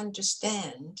 once they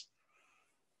understand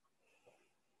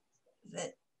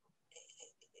that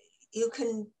you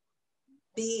can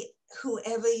be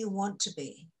whoever you want to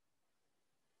be.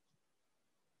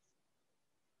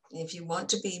 If you want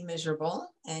to be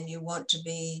miserable and you want to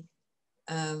be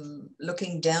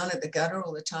looking down at the gutter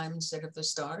all the time instead of the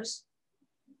stars,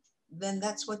 then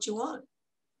that's what you want.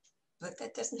 But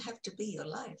that doesn't have to be your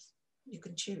life. You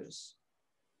can choose.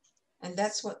 And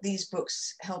that's what these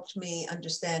books helped me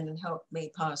understand and helped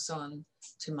me pass on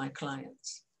to my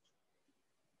clients.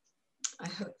 I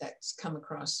hope that's come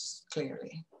across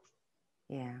clearly.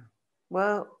 Yeah.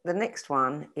 Well, the next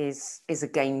one is a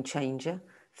game changer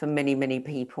for many, many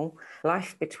people.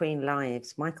 Life Between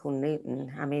Lives, Michael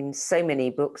Newton. I mean, so many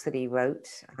books that he wrote.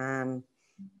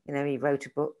 He wrote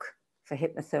a book for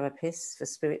hypnotherapists, for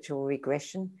spiritual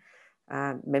regression,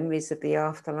 memories of the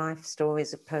afterlife,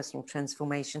 stories of personal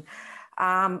transformation.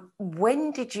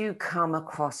 When did you come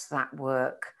across that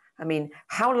work? I mean,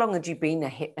 how long had you been a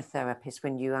hypnotherapist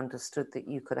when you understood that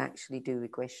you could actually do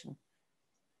regression?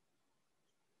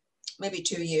 Maybe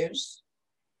 2 years.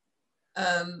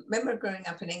 Remember growing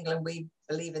up in England, we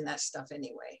believe in that stuff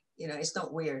anyway. You know, it's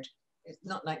not weird. It's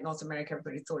not like North America,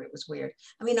 everybody thought it was weird.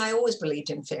 I mean, I always believed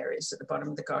in fairies at the bottom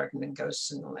of the garden and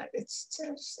ghosts and all that.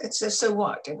 It's a so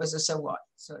what? It was a so what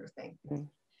sort of thing. Mm.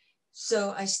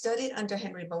 So I studied under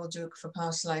Henry Bolduc for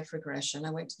past life regression.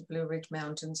 I went to the Blue Ridge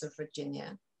Mountains of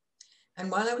Virginia.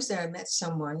 And while I was there, I met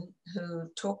someone who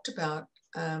talked about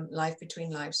life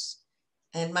between lives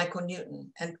and Michael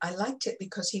Newton. And I liked it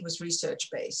because he was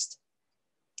research-based.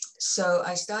 So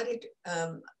I started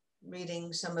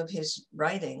reading some of his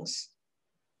writings.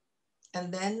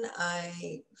 And then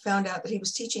I found out that he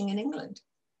was teaching in England.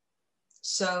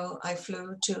 So I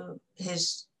flew to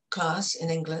his class in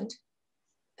England.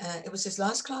 It was his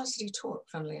last class that he taught,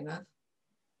 funnily enough,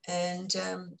 and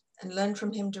learned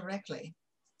from him directly.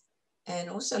 And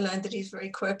also learned that he's very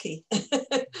quirky,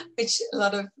 which a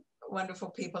lot of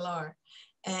wonderful people are.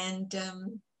 And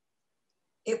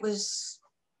it was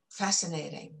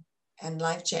fascinating and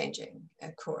life-changing,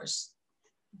 of course,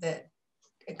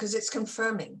 because it's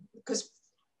confirming, because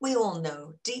we all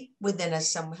know deep within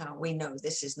us somehow, we know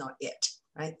this is not it,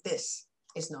 right? This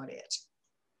is not it.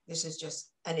 This is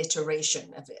just an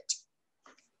iteration of it.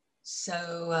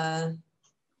 So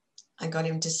I got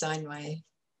him to sign my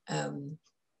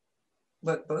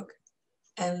workbook.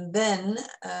 And then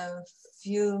a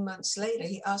few months later,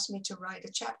 he asked me to write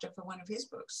a chapter for one of his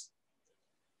books,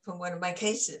 from one of my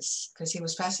cases, because he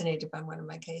was fascinated by one of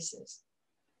my cases.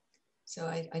 So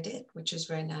I did, which was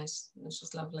very nice. This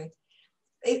was lovely.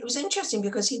 It was interesting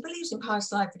because he believes in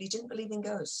past life, but he didn't believe in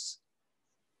ghosts.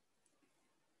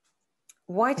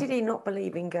 Why did he not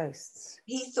believe in ghosts?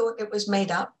 He thought it was made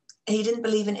up. He didn't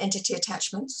believe in entity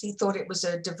attachments. He thought it was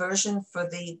a diversion for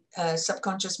the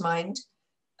subconscious mind,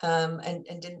 and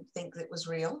didn't think that it was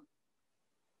real.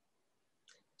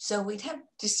 So we'd have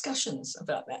discussions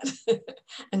about that.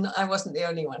 And I wasn't the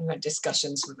only one who had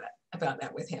discussions about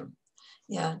that with him.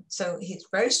 Yeah, so he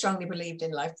very strongly believed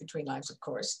in life between lives, of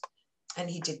course. And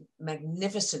he did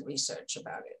magnificent research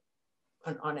about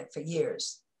it, on it for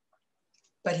years.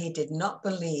 But he did not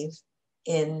believe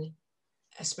in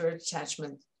a spirit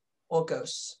attachment or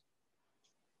ghosts.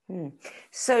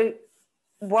 So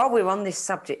while we're on this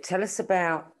subject, tell us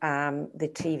about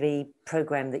the TV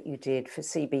program that you did for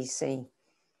CBC.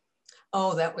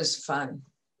 Oh, that was fun.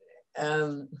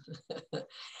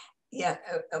 Yeah,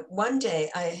 one day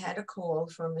I had a call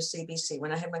from the CBC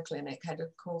when I had my clinic, had a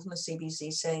call from the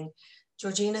CBC saying,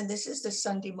 Georgina, this is the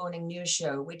Sunday morning news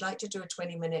show. We'd like to do a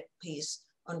 20-minute piece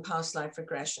on past life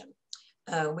regression.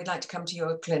 We'd like to come to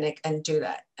your clinic and do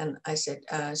that. And I said,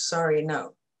 sorry,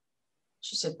 no.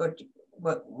 She said, but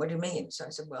what do you mean? So I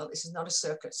said, well, this is not a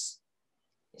circus.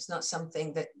 It's not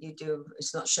something that you do.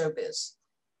 It's not showbiz.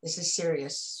 This is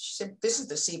serious. She said, this is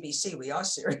the CBC. We are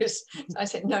serious. So I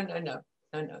said, no.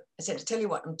 I said, I tell you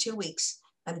what, in 2 weeks,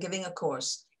 I'm giving a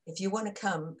course. If you want to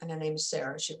come, and her name is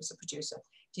Sarah, she was the producer.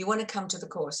 If you want to come to the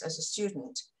course as a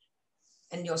student,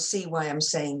 and you'll see why I'm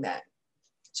saying that.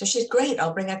 So she's great.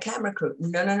 I'll bring a camera crew.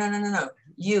 No.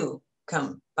 You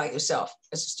come by yourself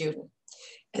as a student.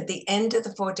 At the end of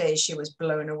the 4 days, she was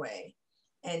blown away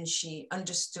and she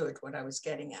understood what I was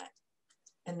getting at.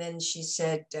 And then she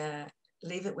said,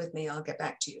 leave it with me. I'll get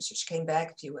back to you. So she came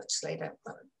back a few weeks later.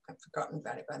 I've forgotten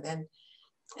about it by then.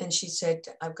 And she said,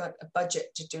 I've got a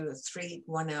budget to do a 3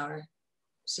 one-hour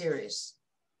series.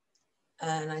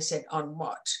 And I said, on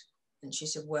what? And she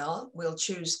said, well, we'll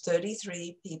choose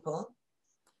 33 people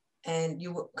and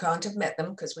you can't have met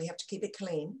them because we have to keep it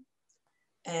clean.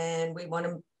 And we want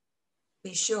to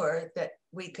be sure that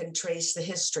we can trace the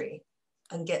history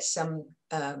and get some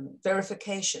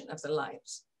verification of the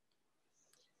lives.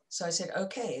 So I said,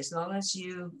 okay, as long as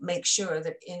you make sure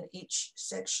that in each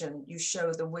section, you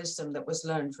show the wisdom that was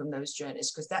learned from those journeys,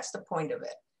 because that's the point of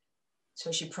it.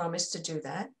 So she promised to do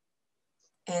that.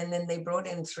 And then they brought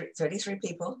in 33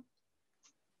 people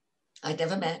I'd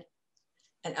never met.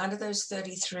 And out of those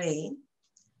 33,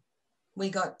 we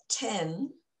got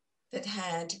 10 that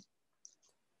had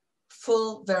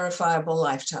full verifiable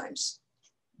lifetimes.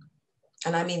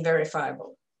 And I mean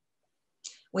verifiable.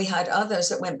 We had others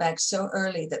that went back so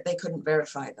early that they couldn't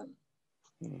verify them.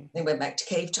 Mm-hmm. They went back to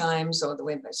cave times or they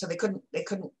went back, so they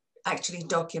couldn't actually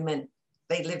document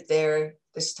they lived there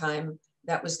this time,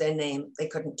 that was their name. They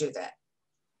couldn't do that.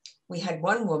 We had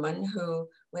one woman who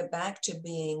went back to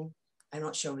being, I'm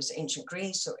not sure it was ancient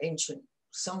Greece or ancient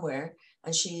somewhere,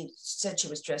 and she said she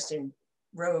was dressed in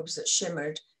robes that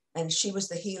shimmered, and she was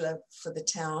the healer for the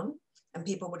town, and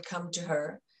people would come to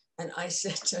her. And I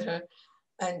said to her,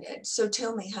 and so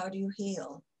tell me, how do you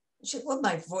heal? She said, well,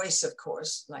 my voice, of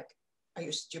course, like, are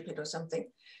you stupid or something?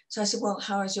 So I said, well,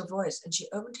 how is your voice? And she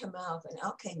opened her mouth and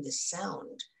out came this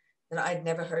sound that I'd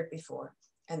never heard before.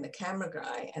 And the camera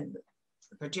guy and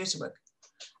the producer were,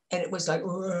 and it was like,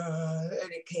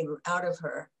 and it came out of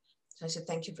her. So I said,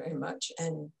 thank you very much.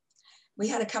 And we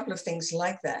had a couple of things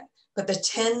like that, but the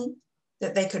 10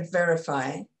 that they could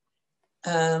verify,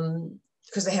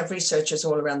 because they have researchers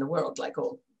all around the world, like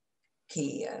all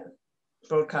key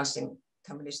broadcasting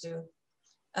companies do.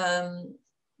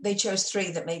 They chose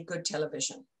 3 that made good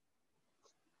television.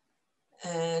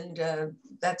 And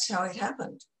that's how it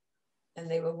happened.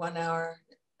 And they were 1-hour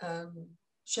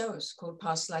shows called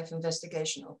Past Life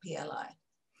Investigation, or PLI.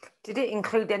 Did it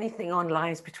include anything on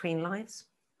lives between lives?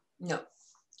 No,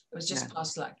 it was just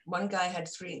past life. One guy had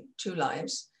 2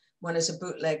 lives, one as a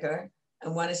bootlegger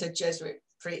and one as a Jesuit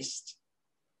priest.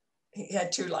 He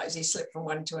had 2 lives. He slipped from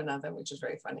one to another, which was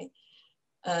very funny.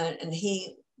 And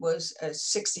he was a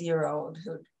 60-year-old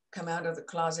who'd come out of the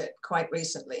closet quite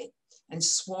recently and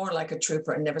swore like a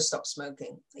trooper and never stopped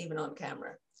smoking, even on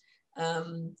camera.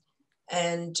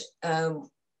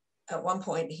 At one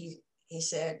point he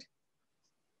said,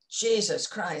 Jesus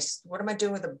Christ, what am I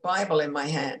doing with a Bible in my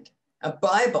hand? A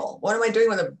Bible? What am I doing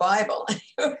with a Bible?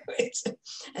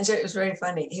 And so it was very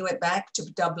funny. He went back to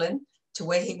Dublin, to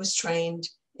where he was trained.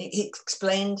 He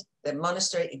explained the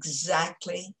monastery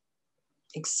exactly.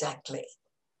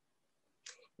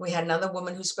 We had another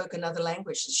woman who spoke another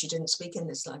language that she didn't speak in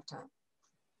this lifetime.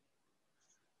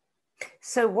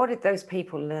 So what did those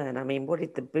people learn? I mean, what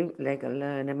did the bootlegger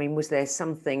learn? I mean, was there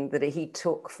something that he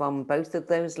took from both of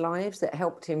those lives that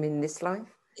helped him in this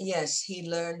life? Yes, he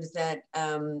learned that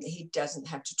he doesn't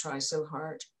have to try so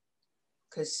hard,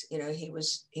 because, you know, he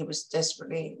was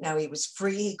desperately, now he was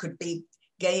free. He could be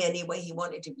gay any way he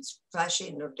wanted. He was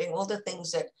flashing or doing all the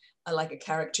things that are like a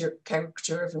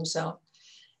caricature of himself.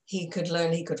 He could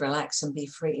learn, he could relax and be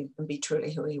free and be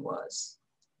truly who he was,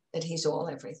 that he's all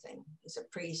everything. He's a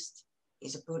priest,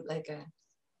 he's a bootlegger,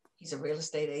 he's a real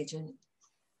estate agent.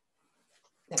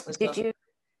 That was Did you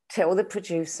tell the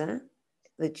producer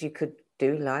that you could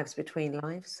do lives between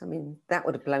lives? I mean, that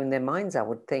would have blown their minds, I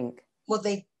would think. Well,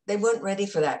 they weren't ready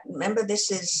for that. Remember,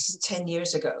 this is 10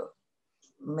 years ago,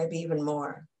 maybe even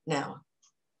more now.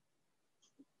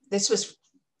 This was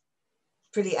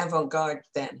pretty avant-garde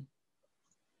then.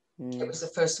 Mm. It was the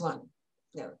first one.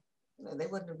 No, they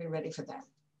wouldn't have been ready for that.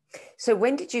 So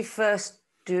when did you first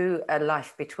do A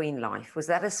Life Between Life? Was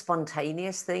that a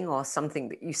spontaneous thing or something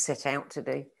that you set out to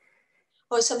do?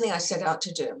 Well, it's something I set out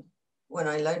to do. When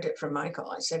I learned it from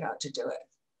Michael, I set out to do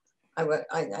it.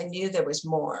 I knew there was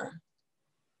more.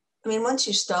 I mean, once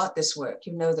you start this work,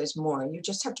 you know there's more. You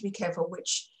just have to be careful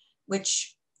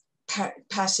which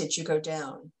passage you go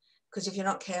down. Because if you're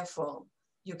not careful,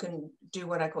 you can do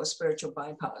what I call spiritual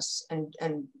bypass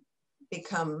and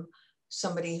become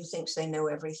somebody who thinks they know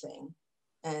everything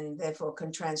and therefore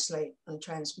can translate and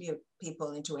transmute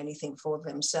people into anything for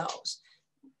themselves.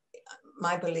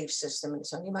 My belief system, and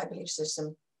it's only my belief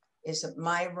system, is that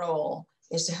my role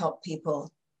is to help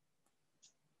people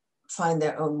find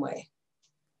their own way,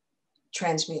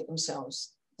 transmute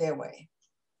themselves their way.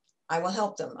 I will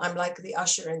help them. I'm like the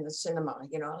usher in the cinema,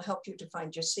 you know, I'll help you to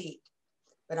find your seat,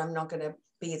 but I'm not going to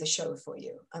be the show for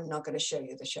you. I'm not going to show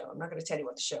you the show. I'm not going to tell you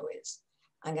what the show is.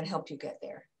 I'm going to help you get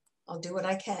there. I'll do what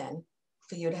I can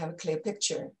for you to have a clear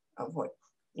picture of what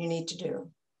you need to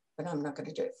do, but I'm not going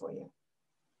to do it for you.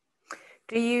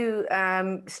 Do you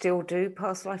still do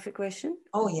past life regression?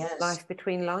 Oh, yes. Life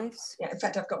Between Lives? Yeah, in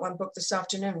fact, I've got one book this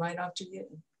afternoon right after you.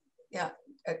 Yeah,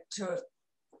 at 2,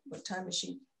 what time is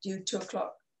she due? 2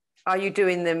 o'clock. Are you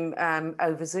doing them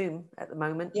over Zoom at the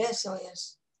moment? Yes, oh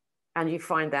yes. And you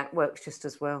find that works just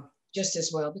as well? Just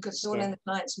as well, because it's all in the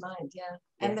client's mind,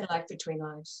 and the life between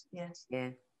lives, yes. Yeah.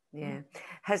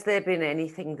 Has there been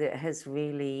anything that has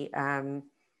really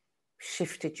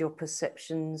shifted your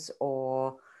perceptions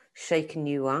or shaken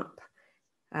you up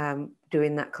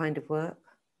doing that kind of work?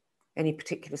 Any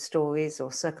particular stories or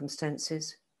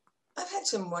circumstances? I've had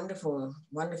some wonderful,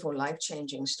 wonderful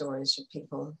life-changing stories of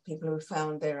people who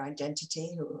found their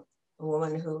identity, a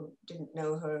woman who didn't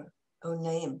know her own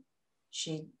name.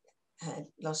 She had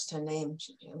lost her name,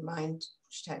 her mind,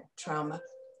 she had trauma.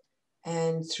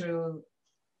 And through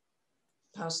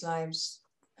past lives,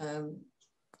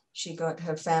 she got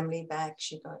her family back.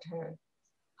 She got her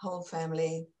whole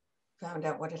family, found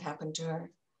out what had happened to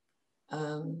her.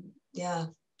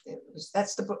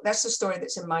 That's the book. That's the story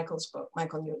that's in Michael's book,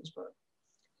 Michael Newton's book.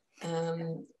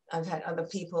 I've had other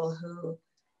people who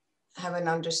have an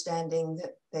understanding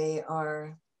that they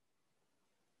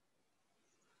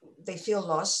feel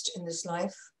lost in this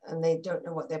life and they don't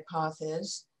know what their path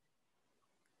is.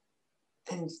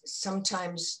 And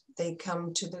sometimes they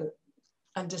come to the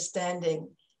understanding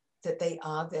that they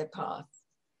are their path,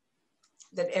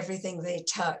 that everything they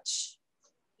touch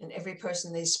and every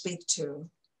person they speak to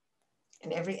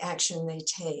and every action they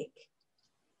take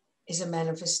is a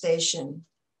manifestation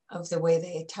of the way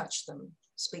they touch them,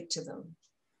 speak to them,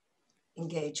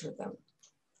 engage with them.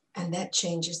 And that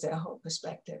changes their whole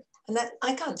perspective. And that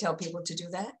I can't tell people to do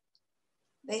that.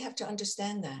 They have to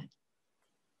understand that.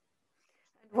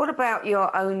 What about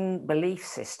your own belief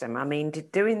system? I mean,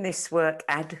 did doing this work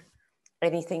add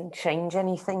anything, change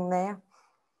anything there?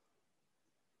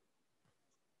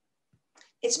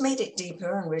 It's made it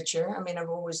deeper and richer. I mean, I've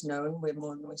always known we're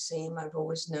more than we seem. I've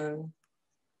always known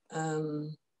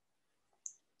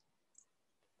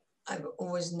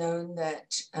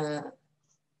that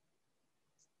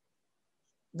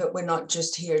that we're not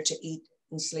just here to eat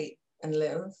and sleep and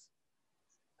live,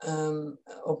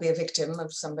 or be a victim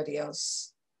of somebody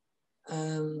else.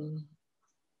 And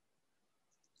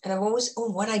I've always,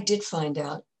 what I did find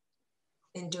out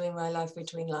in doing my Life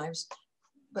Between Lives,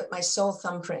 but my soul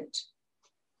thumbprint,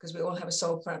 because we all have a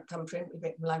soul thumbprint, we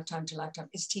make from lifetime to lifetime,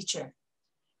 is teacher.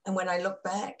 And when I look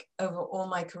back over all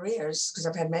my careers, because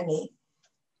I've had many,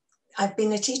 I've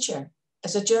been a teacher,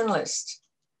 as a journalist,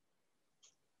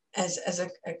 as a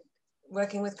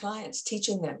working with clients,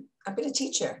 teaching them. I've been a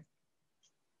teacher.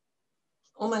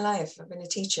 All my life, I've been a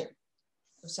teacher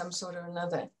of some sort or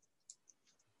another.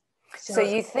 So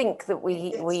you think that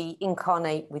we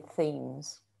incarnate with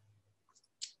themes?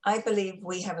 I believe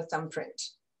we have a thumbprint.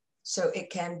 So it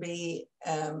can be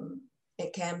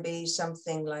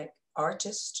something like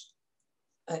artist.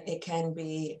 It can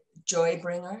be joy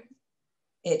bringer.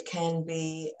 It can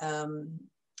be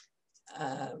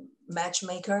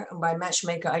matchmaker. And by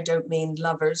matchmaker, I don't mean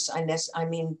lovers. I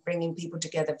mean bringing people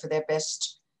together for their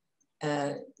best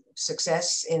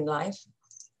success in life,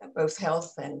 both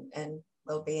health and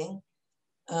well-being.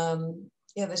 I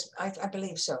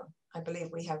believe so. I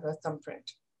believe we have a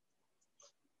thumbprint.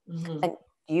 Mm-hmm. And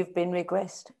you've been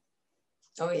regressed?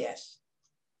 Oh, yes.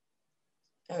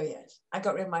 Oh, yes. I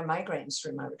got rid of my migraines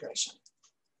through my regression.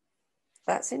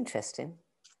 That's interesting.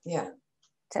 Yeah.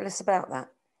 Tell us about that.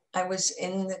 I was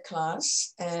in the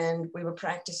class and we were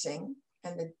practicing,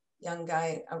 and the young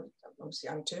guy, was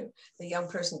young too. The young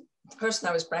person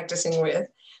I was practicing with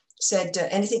said,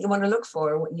 anything you want to look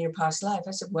for in your past life?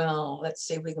 I said, well, let's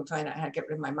see if we can find out how to get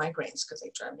rid of my migraines because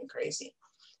they drive me crazy.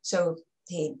 So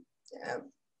he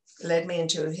led me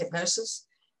into hypnosis.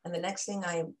 And the next thing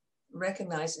I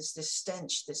recognized is this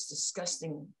stench, this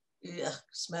disgusting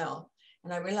smell.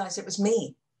 And I realized it was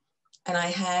me. And I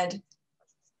had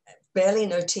barely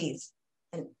no teeth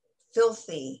and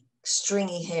filthy,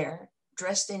 stringy hair,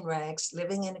 dressed in rags,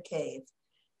 living in a cave.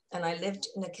 And I lived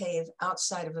in a cave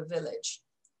outside of a village.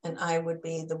 And I would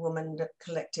be the woman that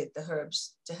collected the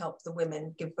herbs to help the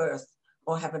women give birth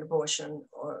or have an abortion,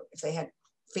 or if they had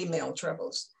female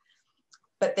troubles.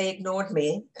 But they ignored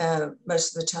me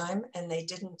most of the time, and they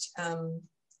didn't want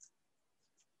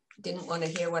to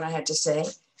hear what I had to say.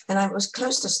 And I was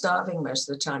close to starving most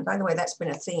of the time. By the way, that's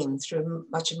been a theme through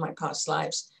much of my past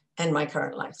lives and my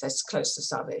current life. That's close to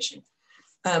starvation.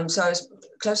 So I was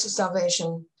close to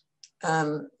starvation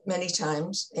many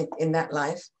times in that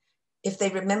life. If they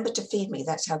remembered to feed me,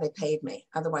 that's how they paid me.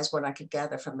 Otherwise, what I could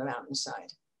gather from the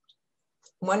mountainside.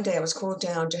 One day I was called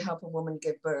down to help a woman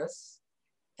give birth,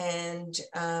 and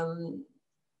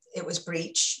it was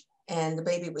breech, and the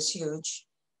baby was huge,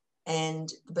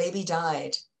 and the baby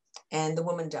died, and the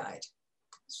woman died.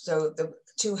 So the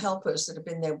two helpers that had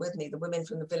been there with me, the women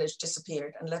from the village,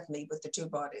 disappeared and left me with the two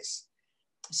bodies.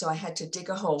 So I had to dig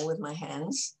a hole with my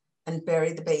hands and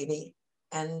bury the baby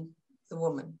and the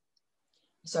woman.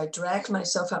 So I dragged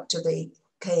myself up to the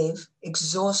cave,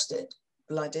 exhausted,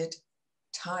 blooded,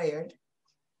 tired,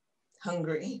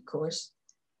 hungry, of course,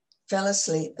 fell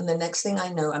asleep. And the next thing I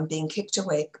know, I'm being kicked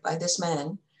awake by this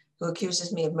man who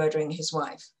accuses me of murdering his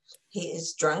wife. He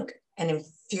is drunk and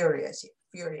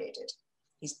infuriated.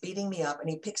 He's beating me up, and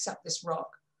he picks up this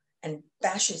rock and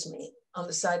bashes me on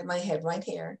the side of my head right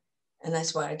here. And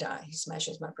that's why I die. He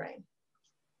smashes my brain.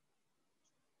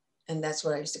 And that's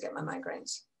where I used to get my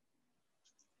migraines.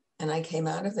 And I came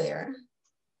out of there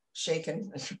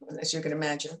shaken, as you can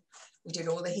imagine. We did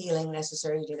all the healing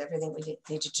necessary. We did everything we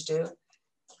needed to do.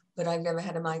 But I've never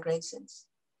had a migraine since.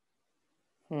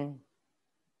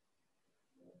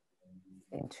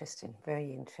 Interesting.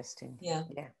 Very interesting. Yeah.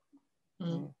 Yeah.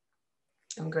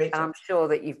 I'm grateful. I'm sure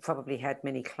that you've probably had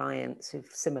many clients who've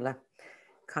similar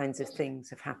kinds of things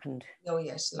have happened. Oh,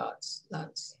 yes, lots.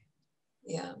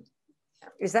 Yeah.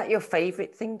 Is that your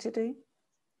favorite thing to do?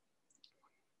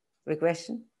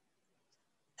 Regression?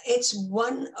 It's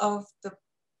one of the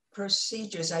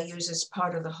procedures I use as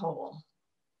part of the whole.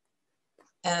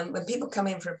 When people come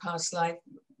in for a past life,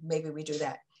 maybe we do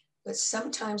that. But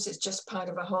sometimes it's just part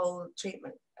of a whole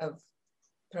treatment of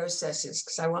processes,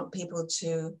 because I want people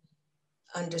to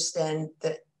understand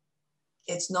that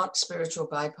it's not spiritual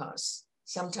bypass.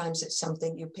 Sometimes it's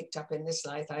something you picked up in this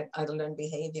life, either learned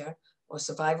behavior or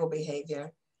survival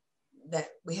behavior, that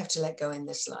we have to let go in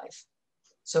this life.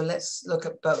 So let's look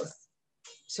at both.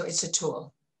 So it's a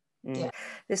tool. Yeah.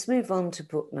 Let's move on to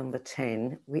book number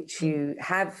 10, which you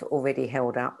have already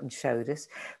held up and showed us,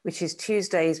 which is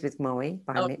Tuesdays with Morrie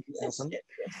by Mitch Albom.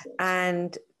 Yes.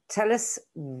 And tell us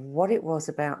what it was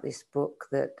about this book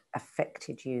that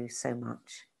affected you so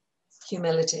much.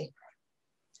 Humility.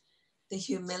 The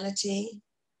humility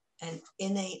and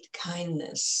innate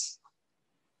kindness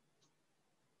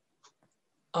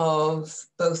of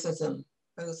both of them,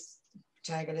 both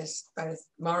protagonists, both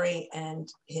Morrie and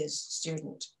his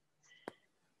student.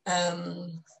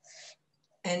 And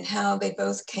how they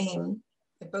both came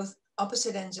at both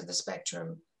opposite ends of the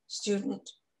spectrum, student,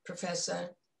 professor,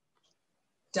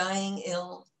 dying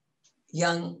ill,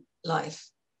 young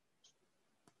life.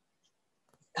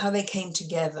 How they came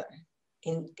together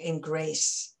in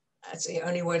grace. That's the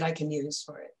only word I can use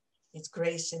for it. It's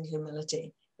grace and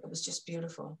humility. It was just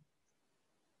beautiful.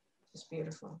 Just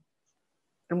beautiful.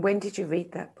 And when did you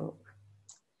read that book?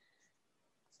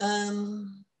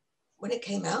 When it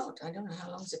came out, I don't know how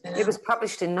long it's been out. It was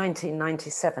published in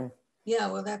 1997.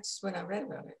 Yeah, well, that's when I read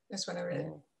about it. That's when I read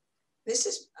it. This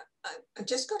is, I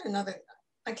just got another,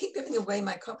 I keep giving away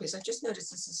my copies. I just noticed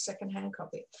this is a secondhand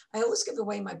copy. I always give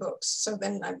away my books, so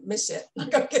then I miss it.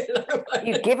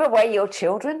 You give away your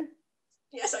children?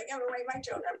 Yes, I give away my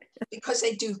children because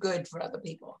they do good for other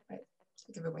people. Right?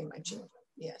 I give away my children,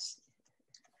 yes.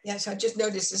 Yes, I just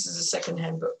noticed this is a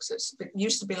secondhand book. So it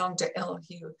used to belong to L.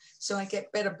 Hugh. So I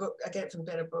get better book. I get it from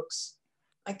Better Books.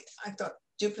 I got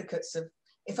duplicates of.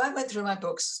 If I went through my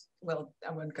books, well,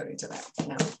 I won't go into that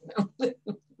now.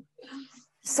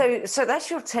 So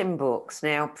that's your 10 books.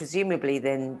 Now, presumably,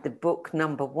 then the book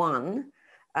number 1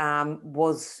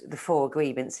 was The Four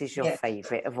Agreements. Is your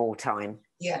favorite of all time?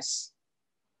 Yes.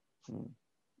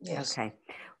 Yes. Okay.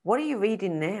 What are you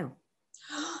reading now?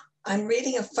 I'm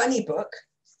reading a funny book.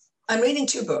 I'm reading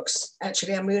two books,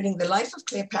 actually. I'm reading The Life of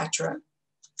Cleopatra.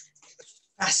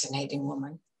 Fascinating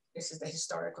woman. This is the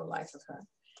historical life of her.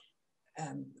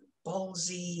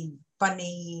 Ballsy,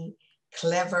 funny,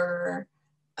 clever,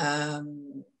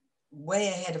 way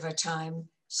ahead of her time,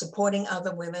 supporting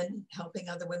other women, helping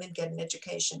other women get an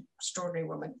education. Extraordinary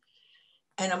woman.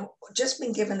 And I've just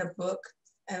been given a book,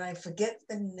 and I forget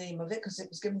the name of it because it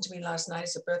was given to me last night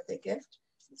as a birthday gift.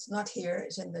 It's not here,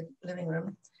 it's in the living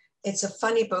room. It's a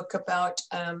funny book about,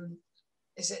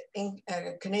 is it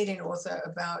a Canadian author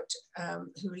about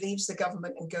who leaves the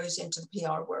government and goes into the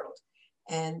PR world.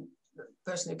 And the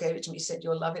person who gave it to me said,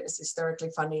 you'll love it. It's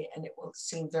hysterically funny and it will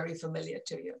seem very familiar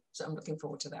to you. So I'm looking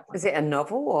forward to that one. Is it a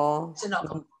novel or? It's a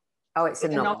novel. Oh, it's a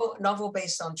novel. Novel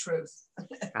based on truth.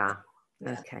 Ah,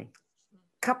 okay.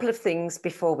 Couple of things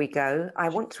before we go. I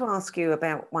want to ask you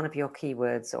about one of your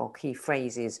keywords or key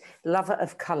phrases, lover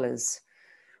of colours.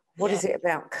 What is it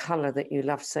about colour that you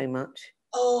love so much?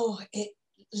 Oh, it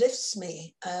lifts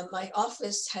me. My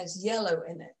office has yellow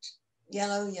in it.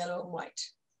 Yellow, yellow, and white.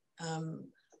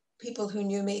 People who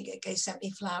knew me, they sent me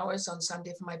flowers on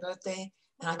Sunday for my birthday,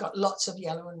 and I got lots of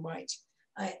yellow and white.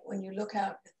 When you look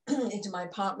out into my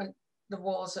apartment, the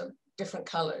walls are different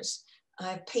colors. I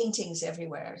have paintings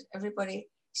everywhere. Everybody,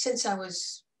 since I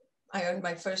earned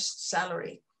my first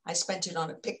salary, I spent it on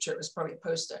a picture. It was probably a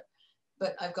poster,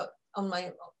 but I've got on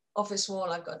my office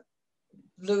wall, I've got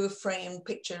blue framed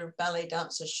picture of ballet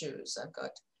dancer shoes. I've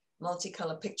got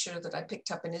multicolor picture that I picked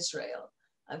up in Israel.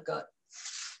 I've got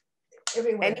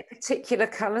everywhere. Any particular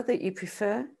color that you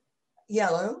prefer?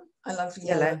 Yellow. I love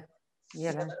yellow.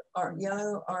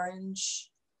 Yellow, orange,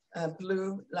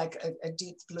 blue, like a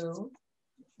deep blue.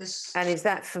 And is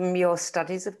that from your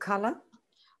studies of color?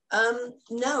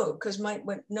 No, because my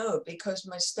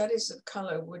studies of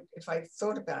color would, if I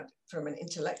thought about it from an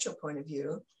intellectual point of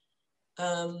view,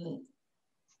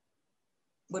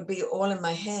 would be all in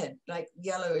my head. Like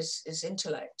yellow is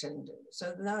intellect, and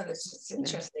so no, it's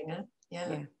interesting, huh?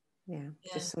 Yeah.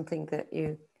 Just something that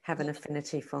you have an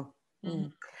affinity for.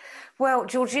 Well,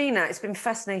 Georgina, it's been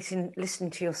fascinating listening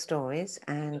to your stories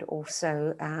and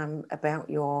also about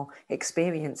your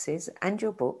experiences and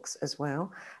your books as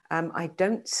well. I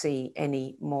don't see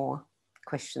any more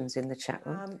questions in the chat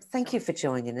room. Thank you for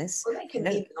joining us. Well, they can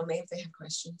email me if they have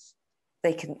questions.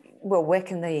 They can. Well, where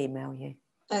can they email you?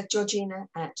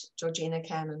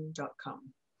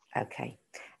 Georgina@georginacannon.com. Okay.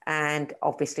 And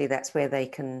obviously that's where they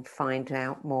can find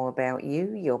out more about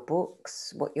you, your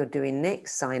books, what you're doing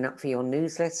next, sign up for your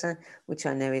newsletter, which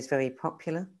I know is very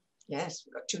popular. Yes,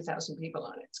 we've got 2,000 people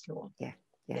on it. It's cool. Yeah.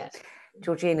 Yes.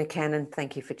 Georgina Cannon,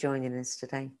 thank you for joining us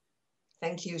today.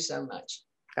 Thank you so much.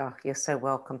 Oh, you're so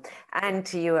welcome. And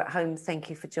to you at home, thank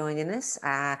you for joining us.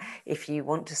 If you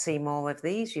want to see more of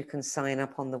these, you can sign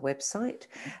up on the website.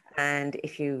 And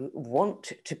if you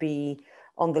want to be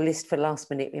on the list for last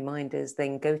minute reminders,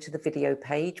 then go to the video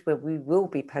page where we will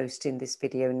be posting this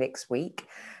video next week,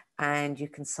 and you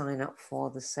can sign up for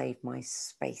the Save My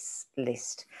Space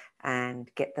list and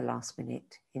get the last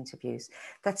minute interviews.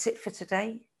 That's it for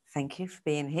today. Thank you for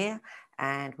being here,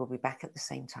 and we'll be back at the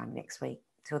same time next week.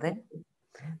 Till then,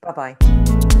 bye-bye.